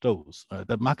catch those?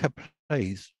 The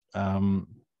marketplace,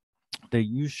 they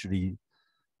usually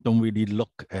don't really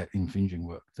look at infringing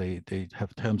work. They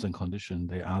have terms and conditions.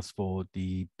 They ask for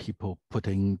the people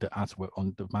putting the artwork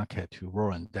on the market to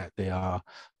warrant that they are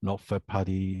not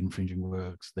third-party infringing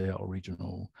works. They are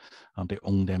original. They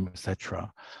own them,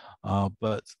 etc.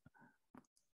 But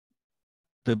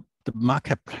the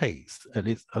marketplace, at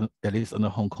least under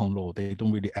Hong Kong law, they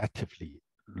don't really actively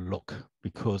look,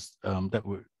 because that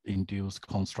would induce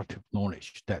constructive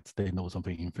knowledge that they know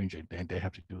something infringing, then they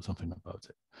have to do something about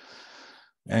it.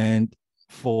 And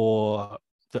for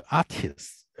the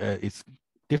artists, it's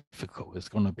difficult. It's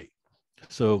going to be.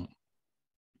 So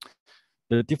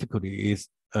the difficulty is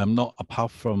not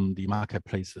apart from the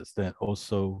marketplaces, that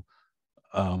also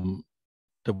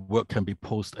the work can be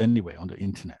posted anyway on the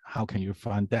internet. How can you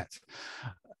find that?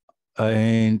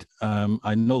 And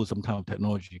I know some kind of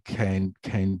technology can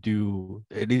do,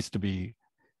 it needs to be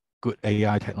good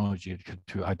AI technology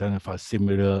to identify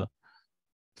similar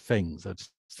things,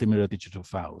 similar digital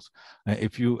files. And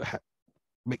if you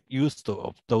make use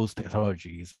of those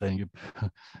technologies, then you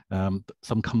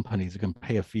some companies, you can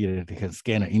pay a fee that they can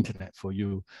scan the internet for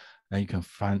you, and you can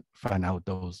find out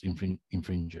those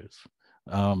infringers.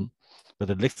 But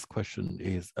the next question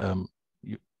is,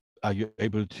 are you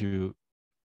able to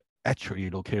actually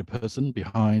locate a person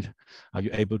behind? Are you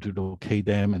able to locate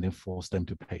them and then force them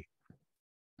to pay?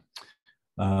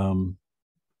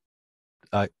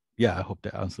 Yeah, I hope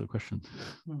that answered the question.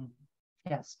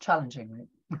 Yes, challenging,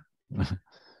 right?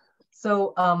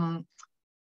 So,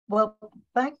 well,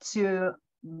 back to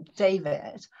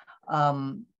David.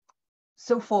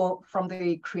 So from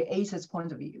the creator's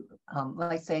point of view,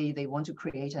 let's say they want to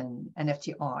create an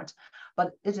NFT art,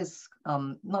 but it is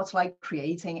not like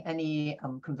creating any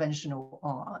conventional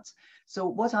art. So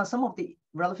what are some of the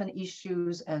relevant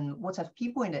issues, and what have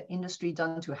people in the industry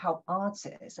done to help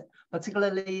artists,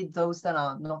 particularly those that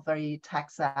are not very tech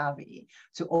savvy,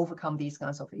 to overcome these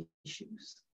kinds of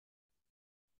issues?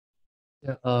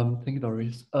 Yeah, thank you,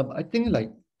 Doris. I think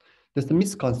like there's a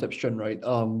misconception, right?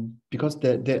 Because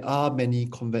there are many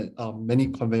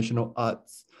conventional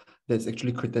arts that's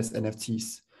actually created as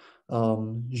NFTs.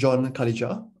 Jean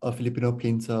Kalija, a Filipino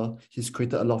painter, he's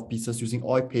created a lot of pieces using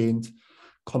oil paint,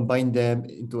 combined them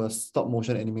into a stop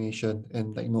motion animation,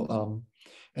 and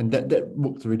and that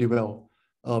worked really well.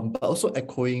 But also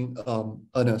echoing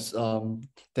Ernest,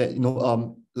 that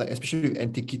like especially with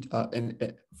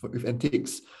with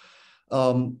antiques,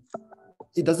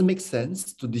 it doesn't make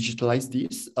sense to digitalize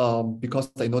these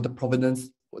because I know the provenance,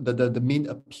 the main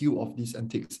appeal of these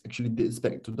antiques actually dates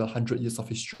back to the 100 years of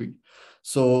history.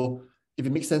 So if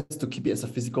it makes sense to keep it as a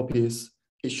physical piece,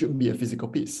 it should be a physical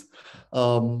piece.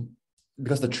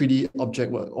 Because the 3D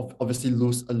object will obviously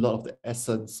lose a lot of the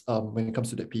essence when it comes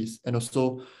to that piece. And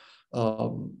also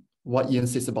what Ian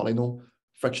says about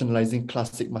fractionalizing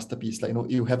classic masterpiece,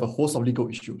 you have a host of legal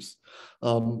issues.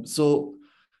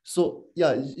 So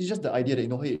yeah, it's just the idea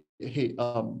that hey,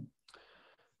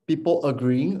 people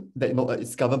agreeing that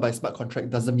it's governed by smart contract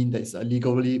doesn't mean that it's a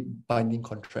legally binding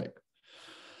contract.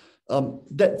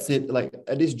 That's it. Like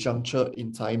at this juncture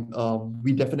in time,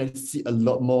 we definitely see a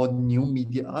lot more new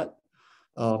media art,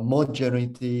 more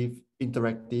generative,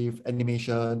 interactive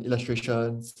animation,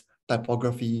 illustrations,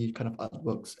 typography kind of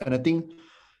artworks. And I think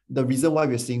the reason why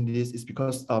we're seeing this is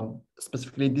because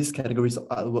specifically these categories of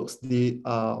artworks,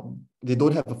 they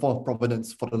don't have a form of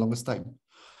provenance for the longest time.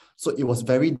 So it was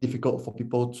very difficult for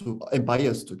people and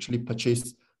buyers to actually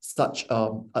purchase such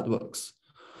artworks.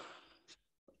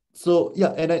 So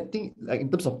yeah, and I think like in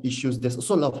terms of issues, there's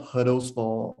also a lot of hurdles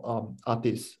for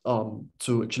artists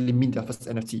to actually mint their first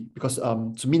NFT, because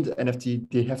to mint the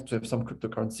NFT, they have to have some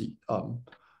cryptocurrency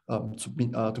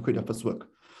to create their first work.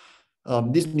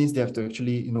 This means they have to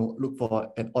actually look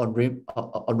for an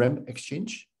on-ramp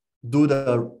exchange, do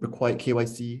the required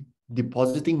KYC,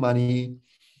 depositing money,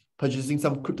 purchasing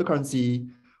some cryptocurrency,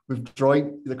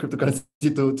 withdrawing the cryptocurrency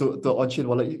to on-chain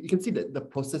wallet. You can see that the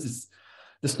process is,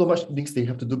 there's so much things they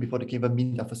have to do before they can even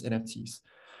mint their first NFTs.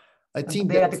 I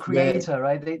think they are the creator,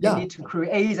 right? They need to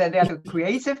create, and they are the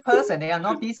creative person. They are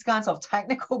not these kinds of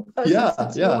technical persons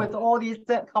to deal with all these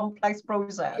complex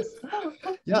process.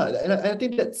 Yeah, and I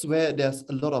think that's where there's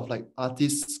a lot of like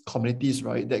artists communities,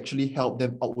 right, that actually help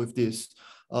them out with this,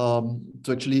 to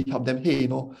actually help them, hey,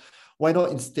 why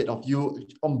not, instead of you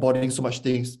onboarding so much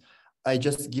things, I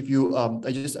just give you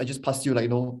I just pass you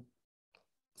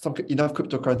some enough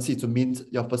cryptocurrency to mint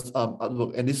your first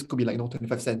artwork, and this could be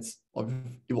 25 cents or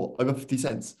even 50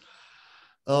 cents.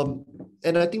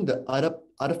 And I think the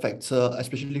other factor,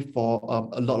 especially for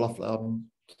a lot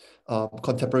of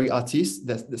contemporary artists,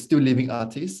 that's still living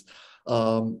artists,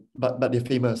 but they're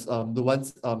famous. The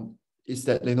ones is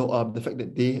that the fact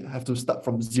that they have to start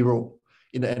from zero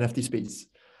in the NFT space.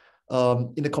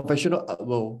 In the conventional art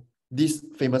world, these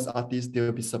famous artists, they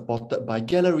will be supported by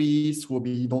galleries who will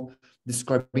be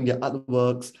describing their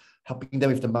artworks, helping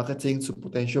them with the marketing to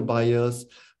potential buyers,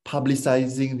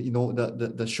 publicizing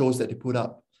the shows that they put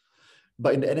up.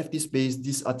 But in the NFT space,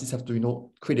 these artists have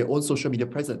to create their own social media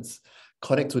presence,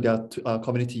 connect to their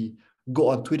community, go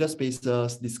on Twitter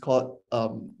Spaces,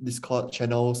 Discord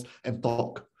channels, and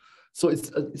talk. So it's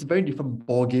a very different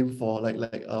ball game for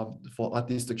for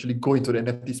artists to actually go into the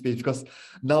NFT space, because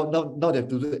now they have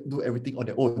to do everything on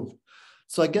their own.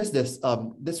 So I guess that's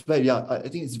where I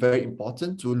think it's very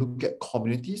important to look at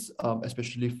communities,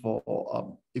 especially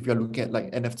for if you're looking at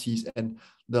NFTs, and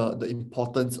the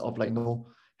importance of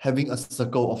having a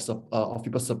circle of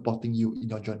people supporting you in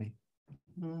your journey.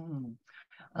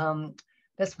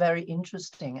 That's very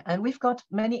interesting. And we've got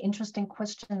many interesting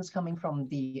questions coming from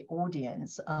the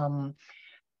audience.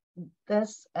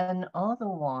 There's another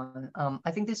one.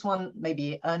 I think this one,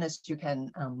 maybe Ernest, you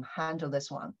can handle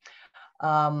this one.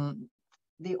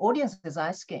 The audience is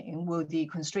asking, will the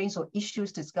constraints or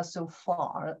issues discussed so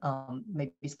far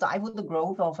maybe stifle the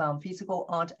growth of physical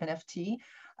art NFT?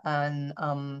 And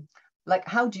like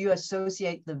how do you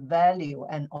associate the value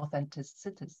and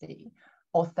authenticity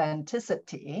of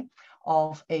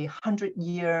a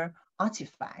 100-year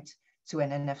artifact to an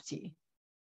NFT?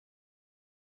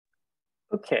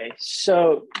 Okay,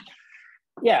 so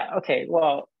yeah, okay,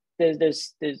 well,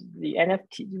 there's the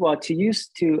NFT, well,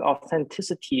 to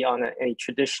authenticity on a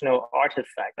traditional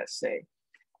artifact, let's say.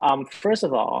 First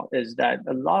of all, is that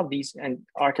a lot of these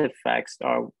artifacts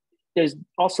are, there's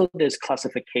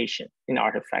classification in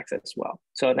artifacts as well.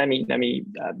 So let me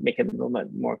make it a little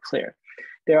bit more clear.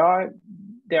 There are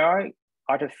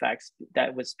artifacts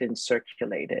that was been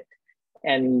circulated,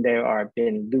 and they are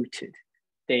been looted,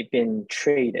 they've been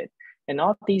traded, and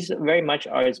all these very much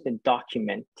has been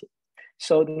documented.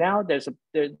 So now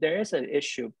there is an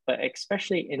issue, but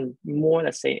especially in more,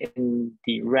 let's say, in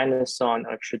the Renaissance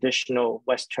or traditional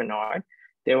Western art,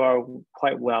 they are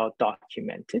quite well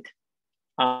documented.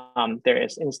 There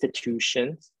is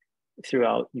institutions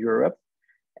throughout Europe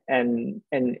and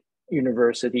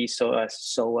universities,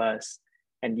 SOAS,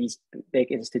 and these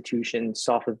big institutions,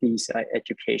 Sotheby's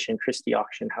education, Christie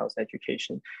Auction House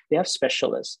education, they have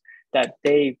specialists that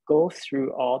they go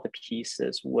through all the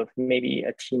pieces with maybe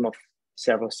a team of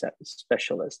several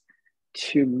specialists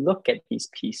to look at these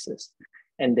pieces,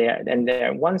 and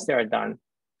once they are done,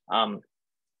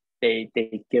 they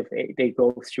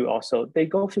go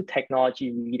through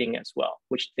technology reading as well,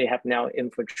 which they have now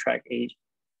infrared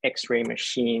X-ray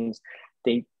machines.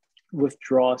 They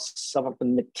withdraw some of the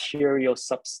material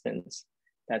substance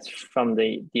that's from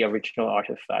the original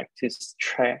artifact to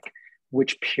track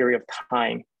which period of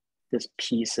time this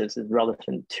piece is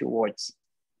relevant towards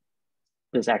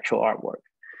this actual artwork.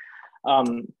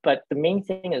 But the main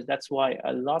thing is that's why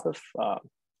a lot of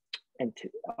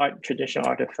traditional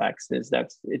artifacts is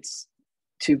that it's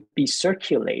to be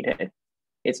circulated,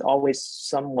 it's always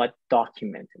somewhat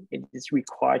documented. It is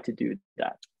required to do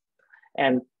that.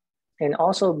 And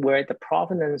also where the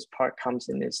provenance part comes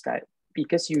in is that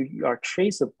because you are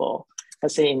traceable,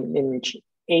 let's say in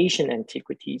Asian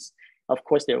antiquities, of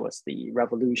course, there was the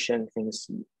revolution, things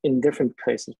in different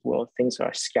places where things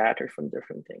are scattered from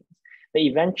different things. But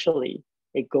eventually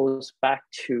it goes back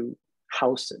to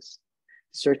houses,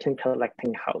 certain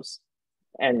collecting house,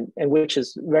 and which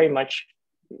is very much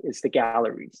is the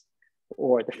galleries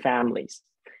or the families.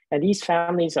 And these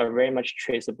families are very much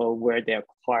traceable where they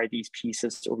acquire these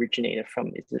pieces originated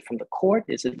from. Is it from the court?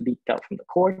 Is it leaked out from the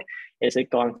court? Is it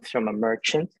gone from a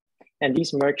merchant? And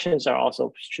these merchants are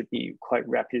also should be quite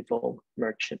reputable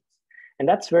merchants. And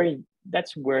that's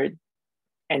where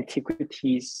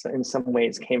antiquities in some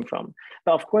ways came from.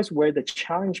 But of course, where the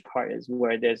challenge part is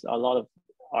where there's a lot of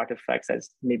artifacts that's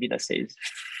maybe, let's say,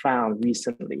 found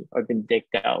recently or been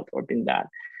digged out or been that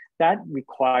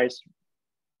requires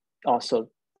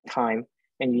also time,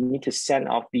 and you need to send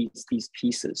off these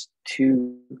pieces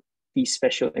to these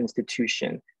special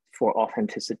institution for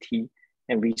authenticity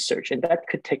and research, and that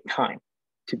could take time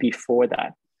to be for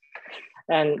that.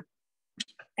 And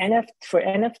for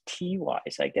NFT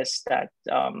wise, I guess that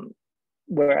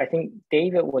where I think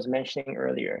David was mentioning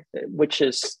earlier, which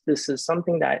is this is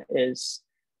something that is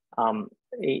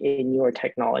a newer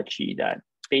technology that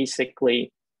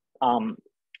basically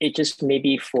it just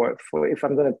maybe for if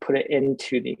I'm going to put it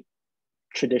into the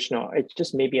traditional, it's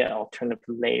just maybe an alternative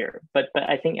layer. But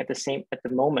I think at the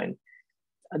moment,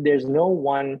 there's no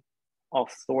one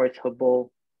authoritative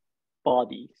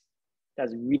body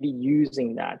that's really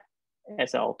using that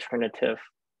as an alternative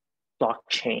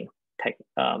blockchain tech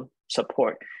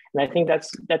support. And I think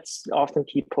that's often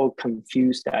people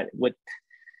confuse that with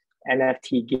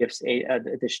NFT gives an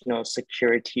additional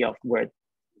security of where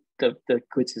the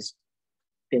goods has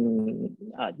been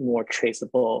more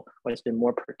traceable or it's been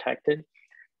more protected.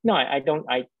 No, I don't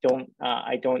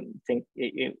think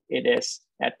it is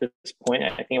at this point.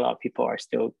 I think a lot of people are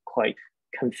still quite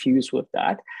confused with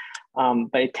that,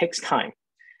 but it takes time.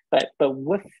 But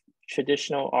with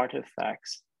traditional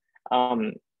artifacts,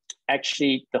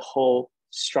 actually the whole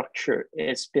structure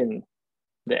has been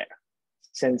there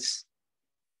since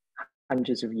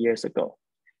hundreds of years ago.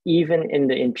 Even in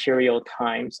the imperial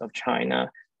times of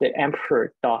China, the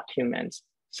emperor documents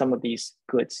some of these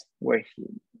goods where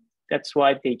that's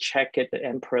why they check it, the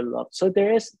emperor loved. So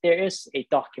there is a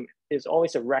document, there's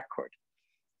always a record.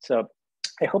 So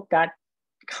I hope that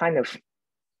kind of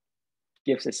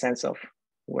gives a sense of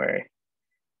where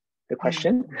the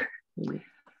question.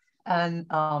 And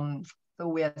so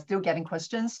we are still getting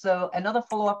questions. So another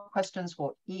follow-up questions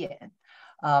for Ian.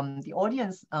 The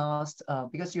audience asked,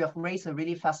 because you have raised a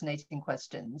really fascinating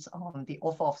questions on the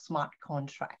offer of smart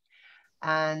contract.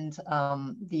 and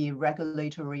the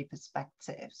regulatory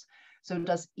perspectives. So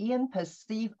does Ian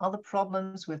perceive other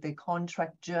problems with the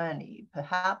contract journey,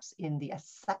 perhaps in the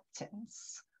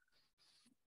acceptance?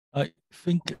 I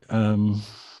think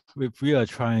if we are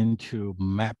trying to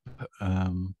map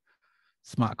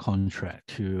smart contract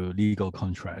to legal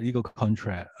contract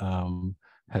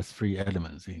has three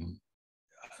elements in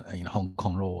Hong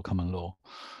Kong law, common law.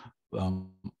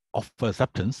 Offer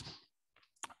acceptance,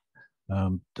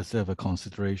 the server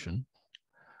consideration,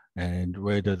 and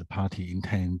whether the party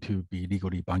intend to be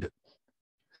legally binded.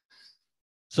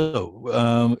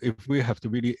 So if we have to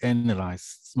really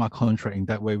analyze smart contract in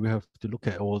that way, we have to look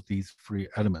at all these three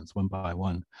elements one by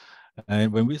one.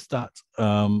 And when we start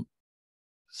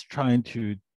trying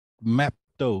to map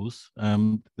those,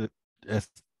 as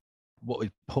what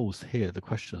we pose here, the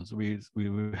questions, we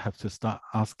will have to start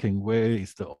asking where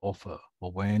is the offer,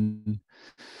 or when,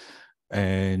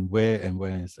 and where and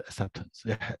when is acceptance.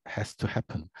 It has to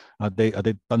happen. Are they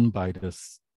done by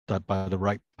the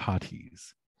right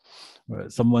parties?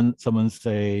 Someone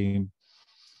say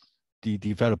the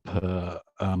developer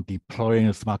deploying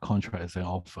a smart contract as an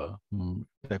offer.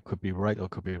 That could be right or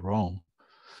could be wrong.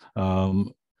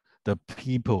 The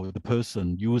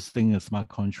person using a smart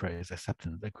contract as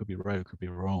acceptance, that could be right or could be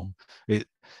wrong. It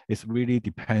really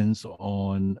depends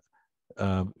on,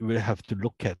 we have to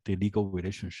look at the legal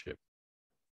relationship.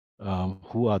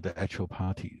 Who are the actual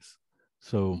parties?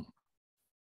 So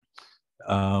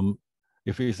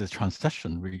if it is a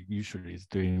transaction, we usually is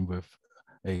doing with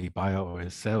a buyer or a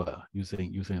seller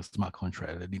using a smart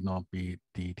contract. It need not be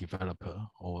the developer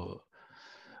or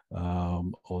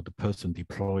the person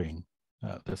deploying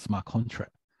the smart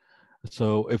contract.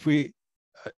 So if we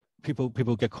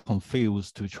people get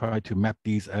confused to try to map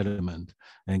these elements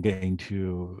and get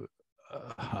into,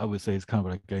 I would say it's kind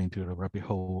of like getting into the rabbit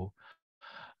hole.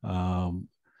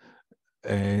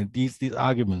 And these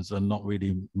arguments are not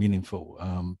really meaningful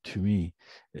to me.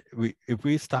 If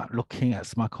we start looking at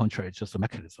smart contract, just a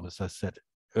mechanism, as I said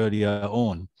earlier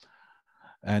on,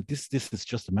 and this is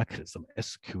just a mechanism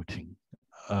executing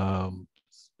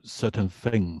certain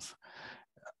things.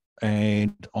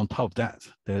 And on top of that,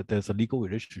 there's a legal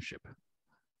relationship.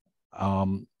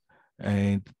 And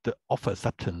the offer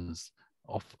acceptance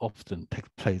often takes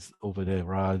place over there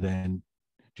rather than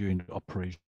during the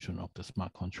operation of the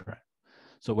smart contract.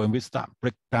 So when we start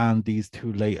break down these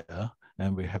two layers,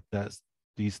 and we have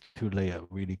these two layers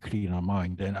really clear in our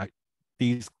mind, then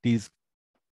these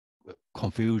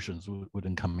confusions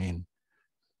wouldn't come in.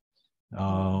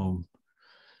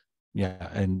 Yeah,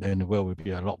 and the world would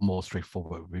be a lot more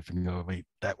straightforward if we go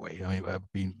that way. I mean,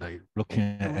 I've been like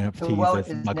looking at NFTs the world as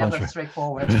is my never contract.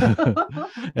 straightforward.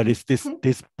 At least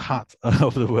this part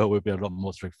of the world will be a lot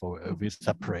more straightforward if we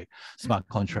separate smart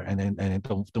contract and then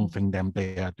don't think them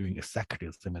they are doing exactly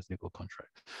the same as legal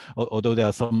contract. Although there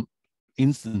are some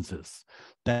instances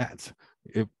that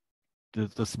if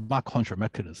the smart contract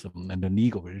mechanism and the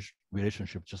legal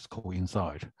relationship just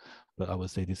coincide, but I would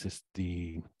say this is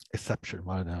the exception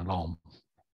rather than a norm.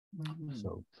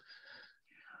 So,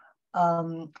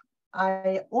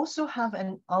 I also have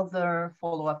other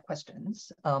follow-up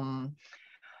questions.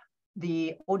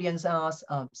 The audience asks,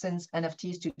 since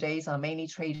NFTs today are mainly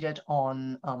traded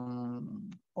on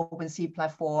OpenSea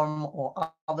platform or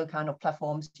other kind of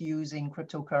platforms using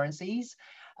cryptocurrencies,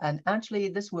 and actually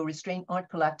this will restrain art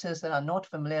collectors that are not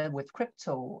familiar with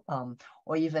crypto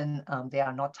or even they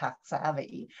are not tax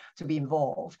savvy to be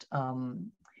involved.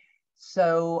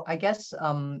 So I guess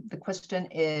the question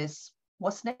is,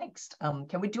 what's next?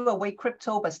 Can we do away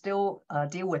crypto but still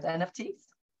deal with NFTs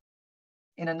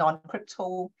in a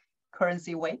non-crypto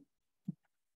currency way?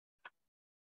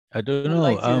 I don't know.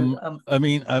 Like to, I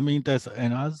mean, there's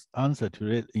an answer to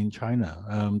it in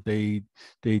China. They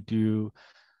do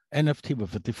NFT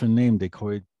with a different name. They call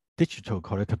it digital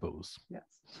collectibles. Yes.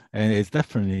 And it's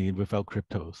definitely without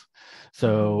cryptos.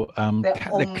 So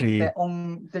technically, their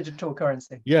own digital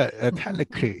currency. Yeah,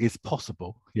 technically it's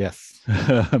possible. Yes,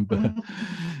 but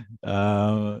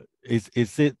is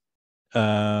it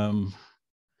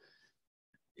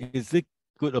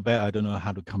good or bad? I don't know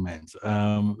how to comment.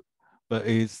 But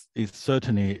it's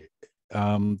certainly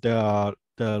there are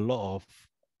a lot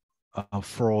of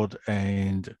fraud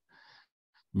and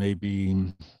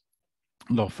maybe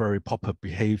not very proper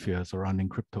behavior surrounding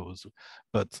cryptos,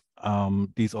 but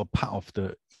these are part of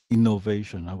the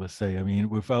innovation, I would say. I mean,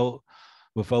 without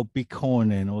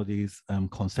Bitcoin and all these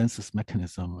consensus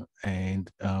mechanism and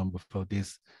without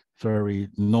this very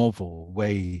novel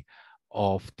way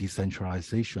of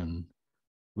decentralization,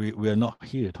 we are not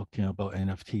here talking about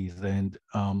NFTs. And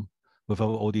without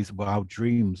all these wild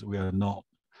dreams, we are not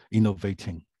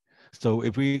innovating. So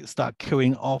if we start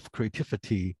killing off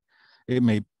creativity, it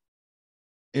may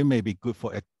be good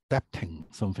for adapting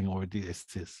something already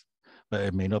exists, but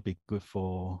it may not be good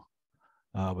for,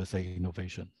 I would say,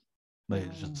 innovation. Like,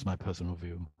 it's just my personal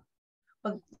view.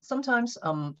 But sometimes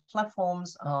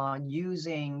platforms are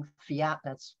using fiat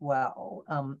as well.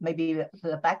 Maybe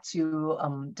back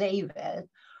to David.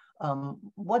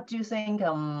 What do you think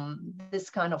this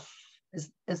kind of,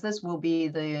 is this will be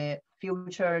the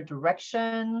future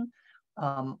direction?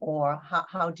 Or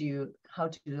how do you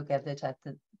look at it, at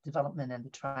the development and the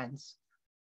trends?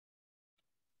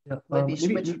 Yeah, maybe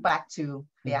switch back to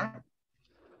fiat.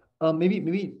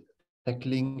 Maybe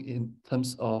tackling in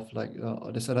terms of like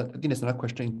I think there's another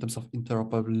question in terms of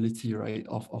interoperability, right,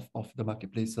 of the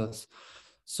marketplaces.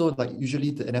 So like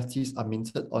usually the NFTs are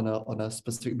minted on a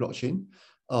specific blockchain.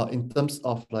 In terms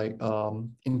of like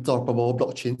interoperable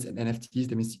blockchains and NFTs,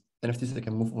 that means NFTs that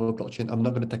can move over blockchain. I'm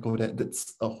not going to tackle that.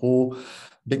 That's a whole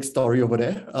big story over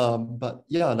there. But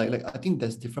yeah, like I think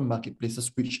there's different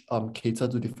marketplaces which cater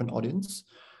to different audience.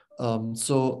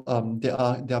 There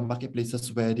are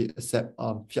marketplaces where they accept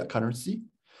fiat currency.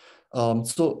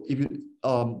 So if you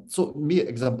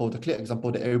the clear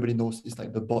example that everybody knows is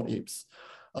like the Bored Apes.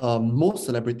 Most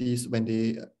celebrities, when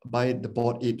they buy the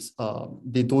Bored Apes,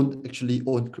 they don't actually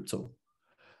own crypto.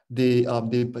 They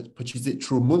purchase it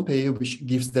through MoonPay, which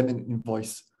gives them an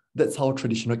invoice. That's how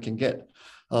traditional it can get.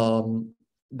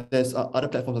 There's other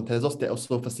platforms on Tezos that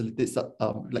also facilitates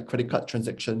like credit card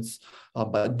transactions,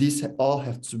 but these all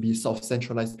have to be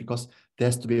self-centralized because there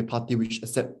has to be a party which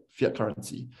accept fiat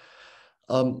currency.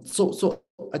 So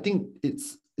I think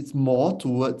it's more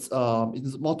towards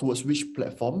which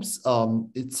platforms like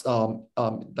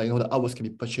the artworks can be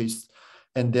purchased,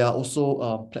 and there are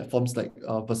also platforms like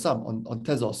Versam on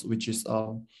Tezos, which is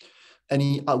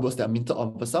any artworks that are minted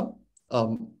on Versam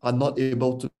are not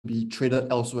able to be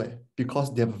traded elsewhere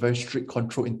because they have a very strict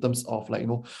control in terms of like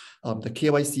the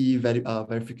KYC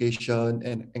verification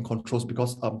and controls,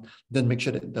 because then make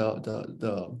sure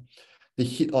that they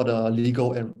hit all the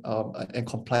legal and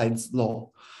compliance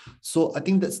law. So I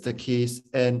think that's the case.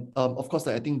 And of course,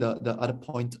 like, I think the other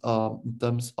point in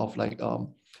terms of like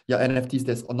NFTs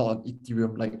that's not on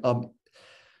Ethereum, like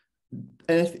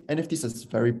NFTs is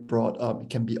very broad. It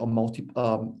can be on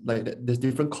like there's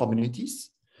different communities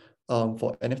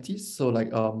for NFTs. So like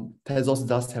Tezos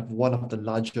does have one of the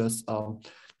largest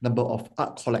number of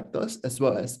art collectors as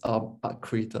well as art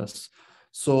creators.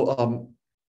 So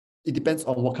it depends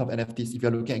on what kind of NFTs. If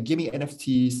you're looking at gaming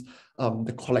NFTs,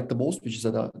 the collectibles, which is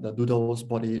the doodles,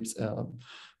 Bored Apes,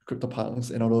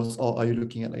 CryptoPunks, and all those, or are you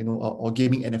looking at or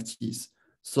gaming NFTs?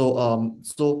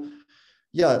 So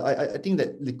yeah, I think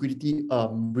that liquidity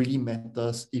really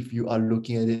matters if you are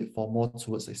looking at it for more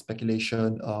towards like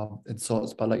speculation and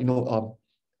sorts. But like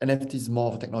NFT is more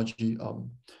of a technology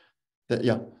that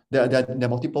there are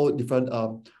multiple different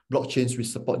blockchains which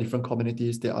support different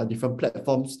communities. There are different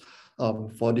platforms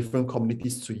for different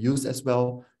communities to use as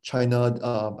well. China,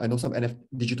 I know some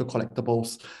digital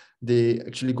collectibles, they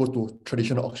actually go to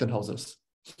traditional auction houses.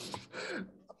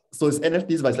 So it's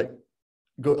NFTs, but it's like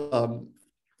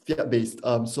fiat based.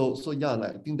 So yeah,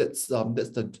 like I think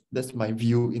that's my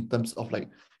view in terms of like,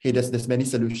 hey, there's many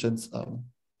solutions to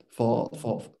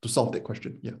solve that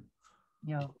question.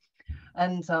 Yeah.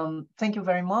 And thank you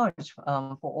very much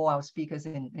for all our speakers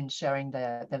in sharing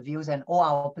their views, and all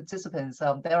our participants.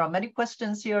 There are many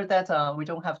questions here that we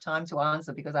don't have time to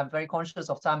answer because I'm very conscious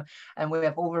of time and we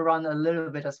have overrun a little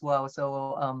bit as well.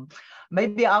 So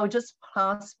maybe I'll just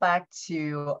pass back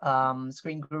to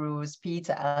Screen Guru's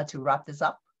Peter to wrap this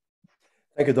up.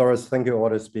 Thank you, Doris. Thank you, all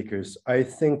the speakers. I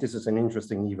think this is an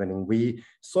interesting evening. We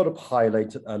sort of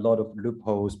highlighted a lot of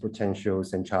loopholes,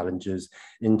 potentials, and challenges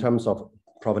in terms of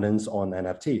provenance on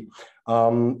NFT.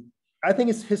 I think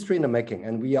it's history in the making,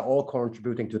 and we are all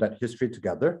contributing to that history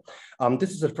together.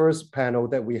 This is the first panel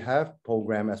that we have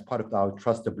programmed as part of our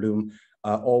Trust the Bloom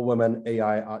all-women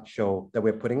AI art show that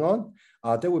we're putting on.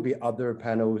 There will be other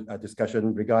panel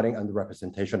discussion regarding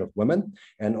underrepresentation of women,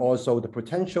 and also the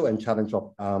potential and challenge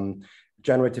of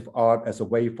generative art as a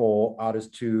way for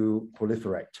artists to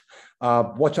proliferate.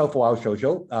 Watch out for our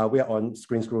social. We are on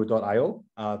screenscrew.io.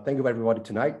 Thank you everybody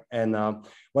tonight. And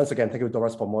once again, thank you,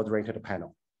 Doris, for moderating the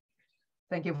panel.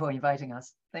 Thank you for inviting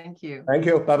us. Thank you. Thank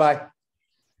you. Bye-bye.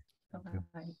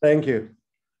 Bye-bye. Thank you.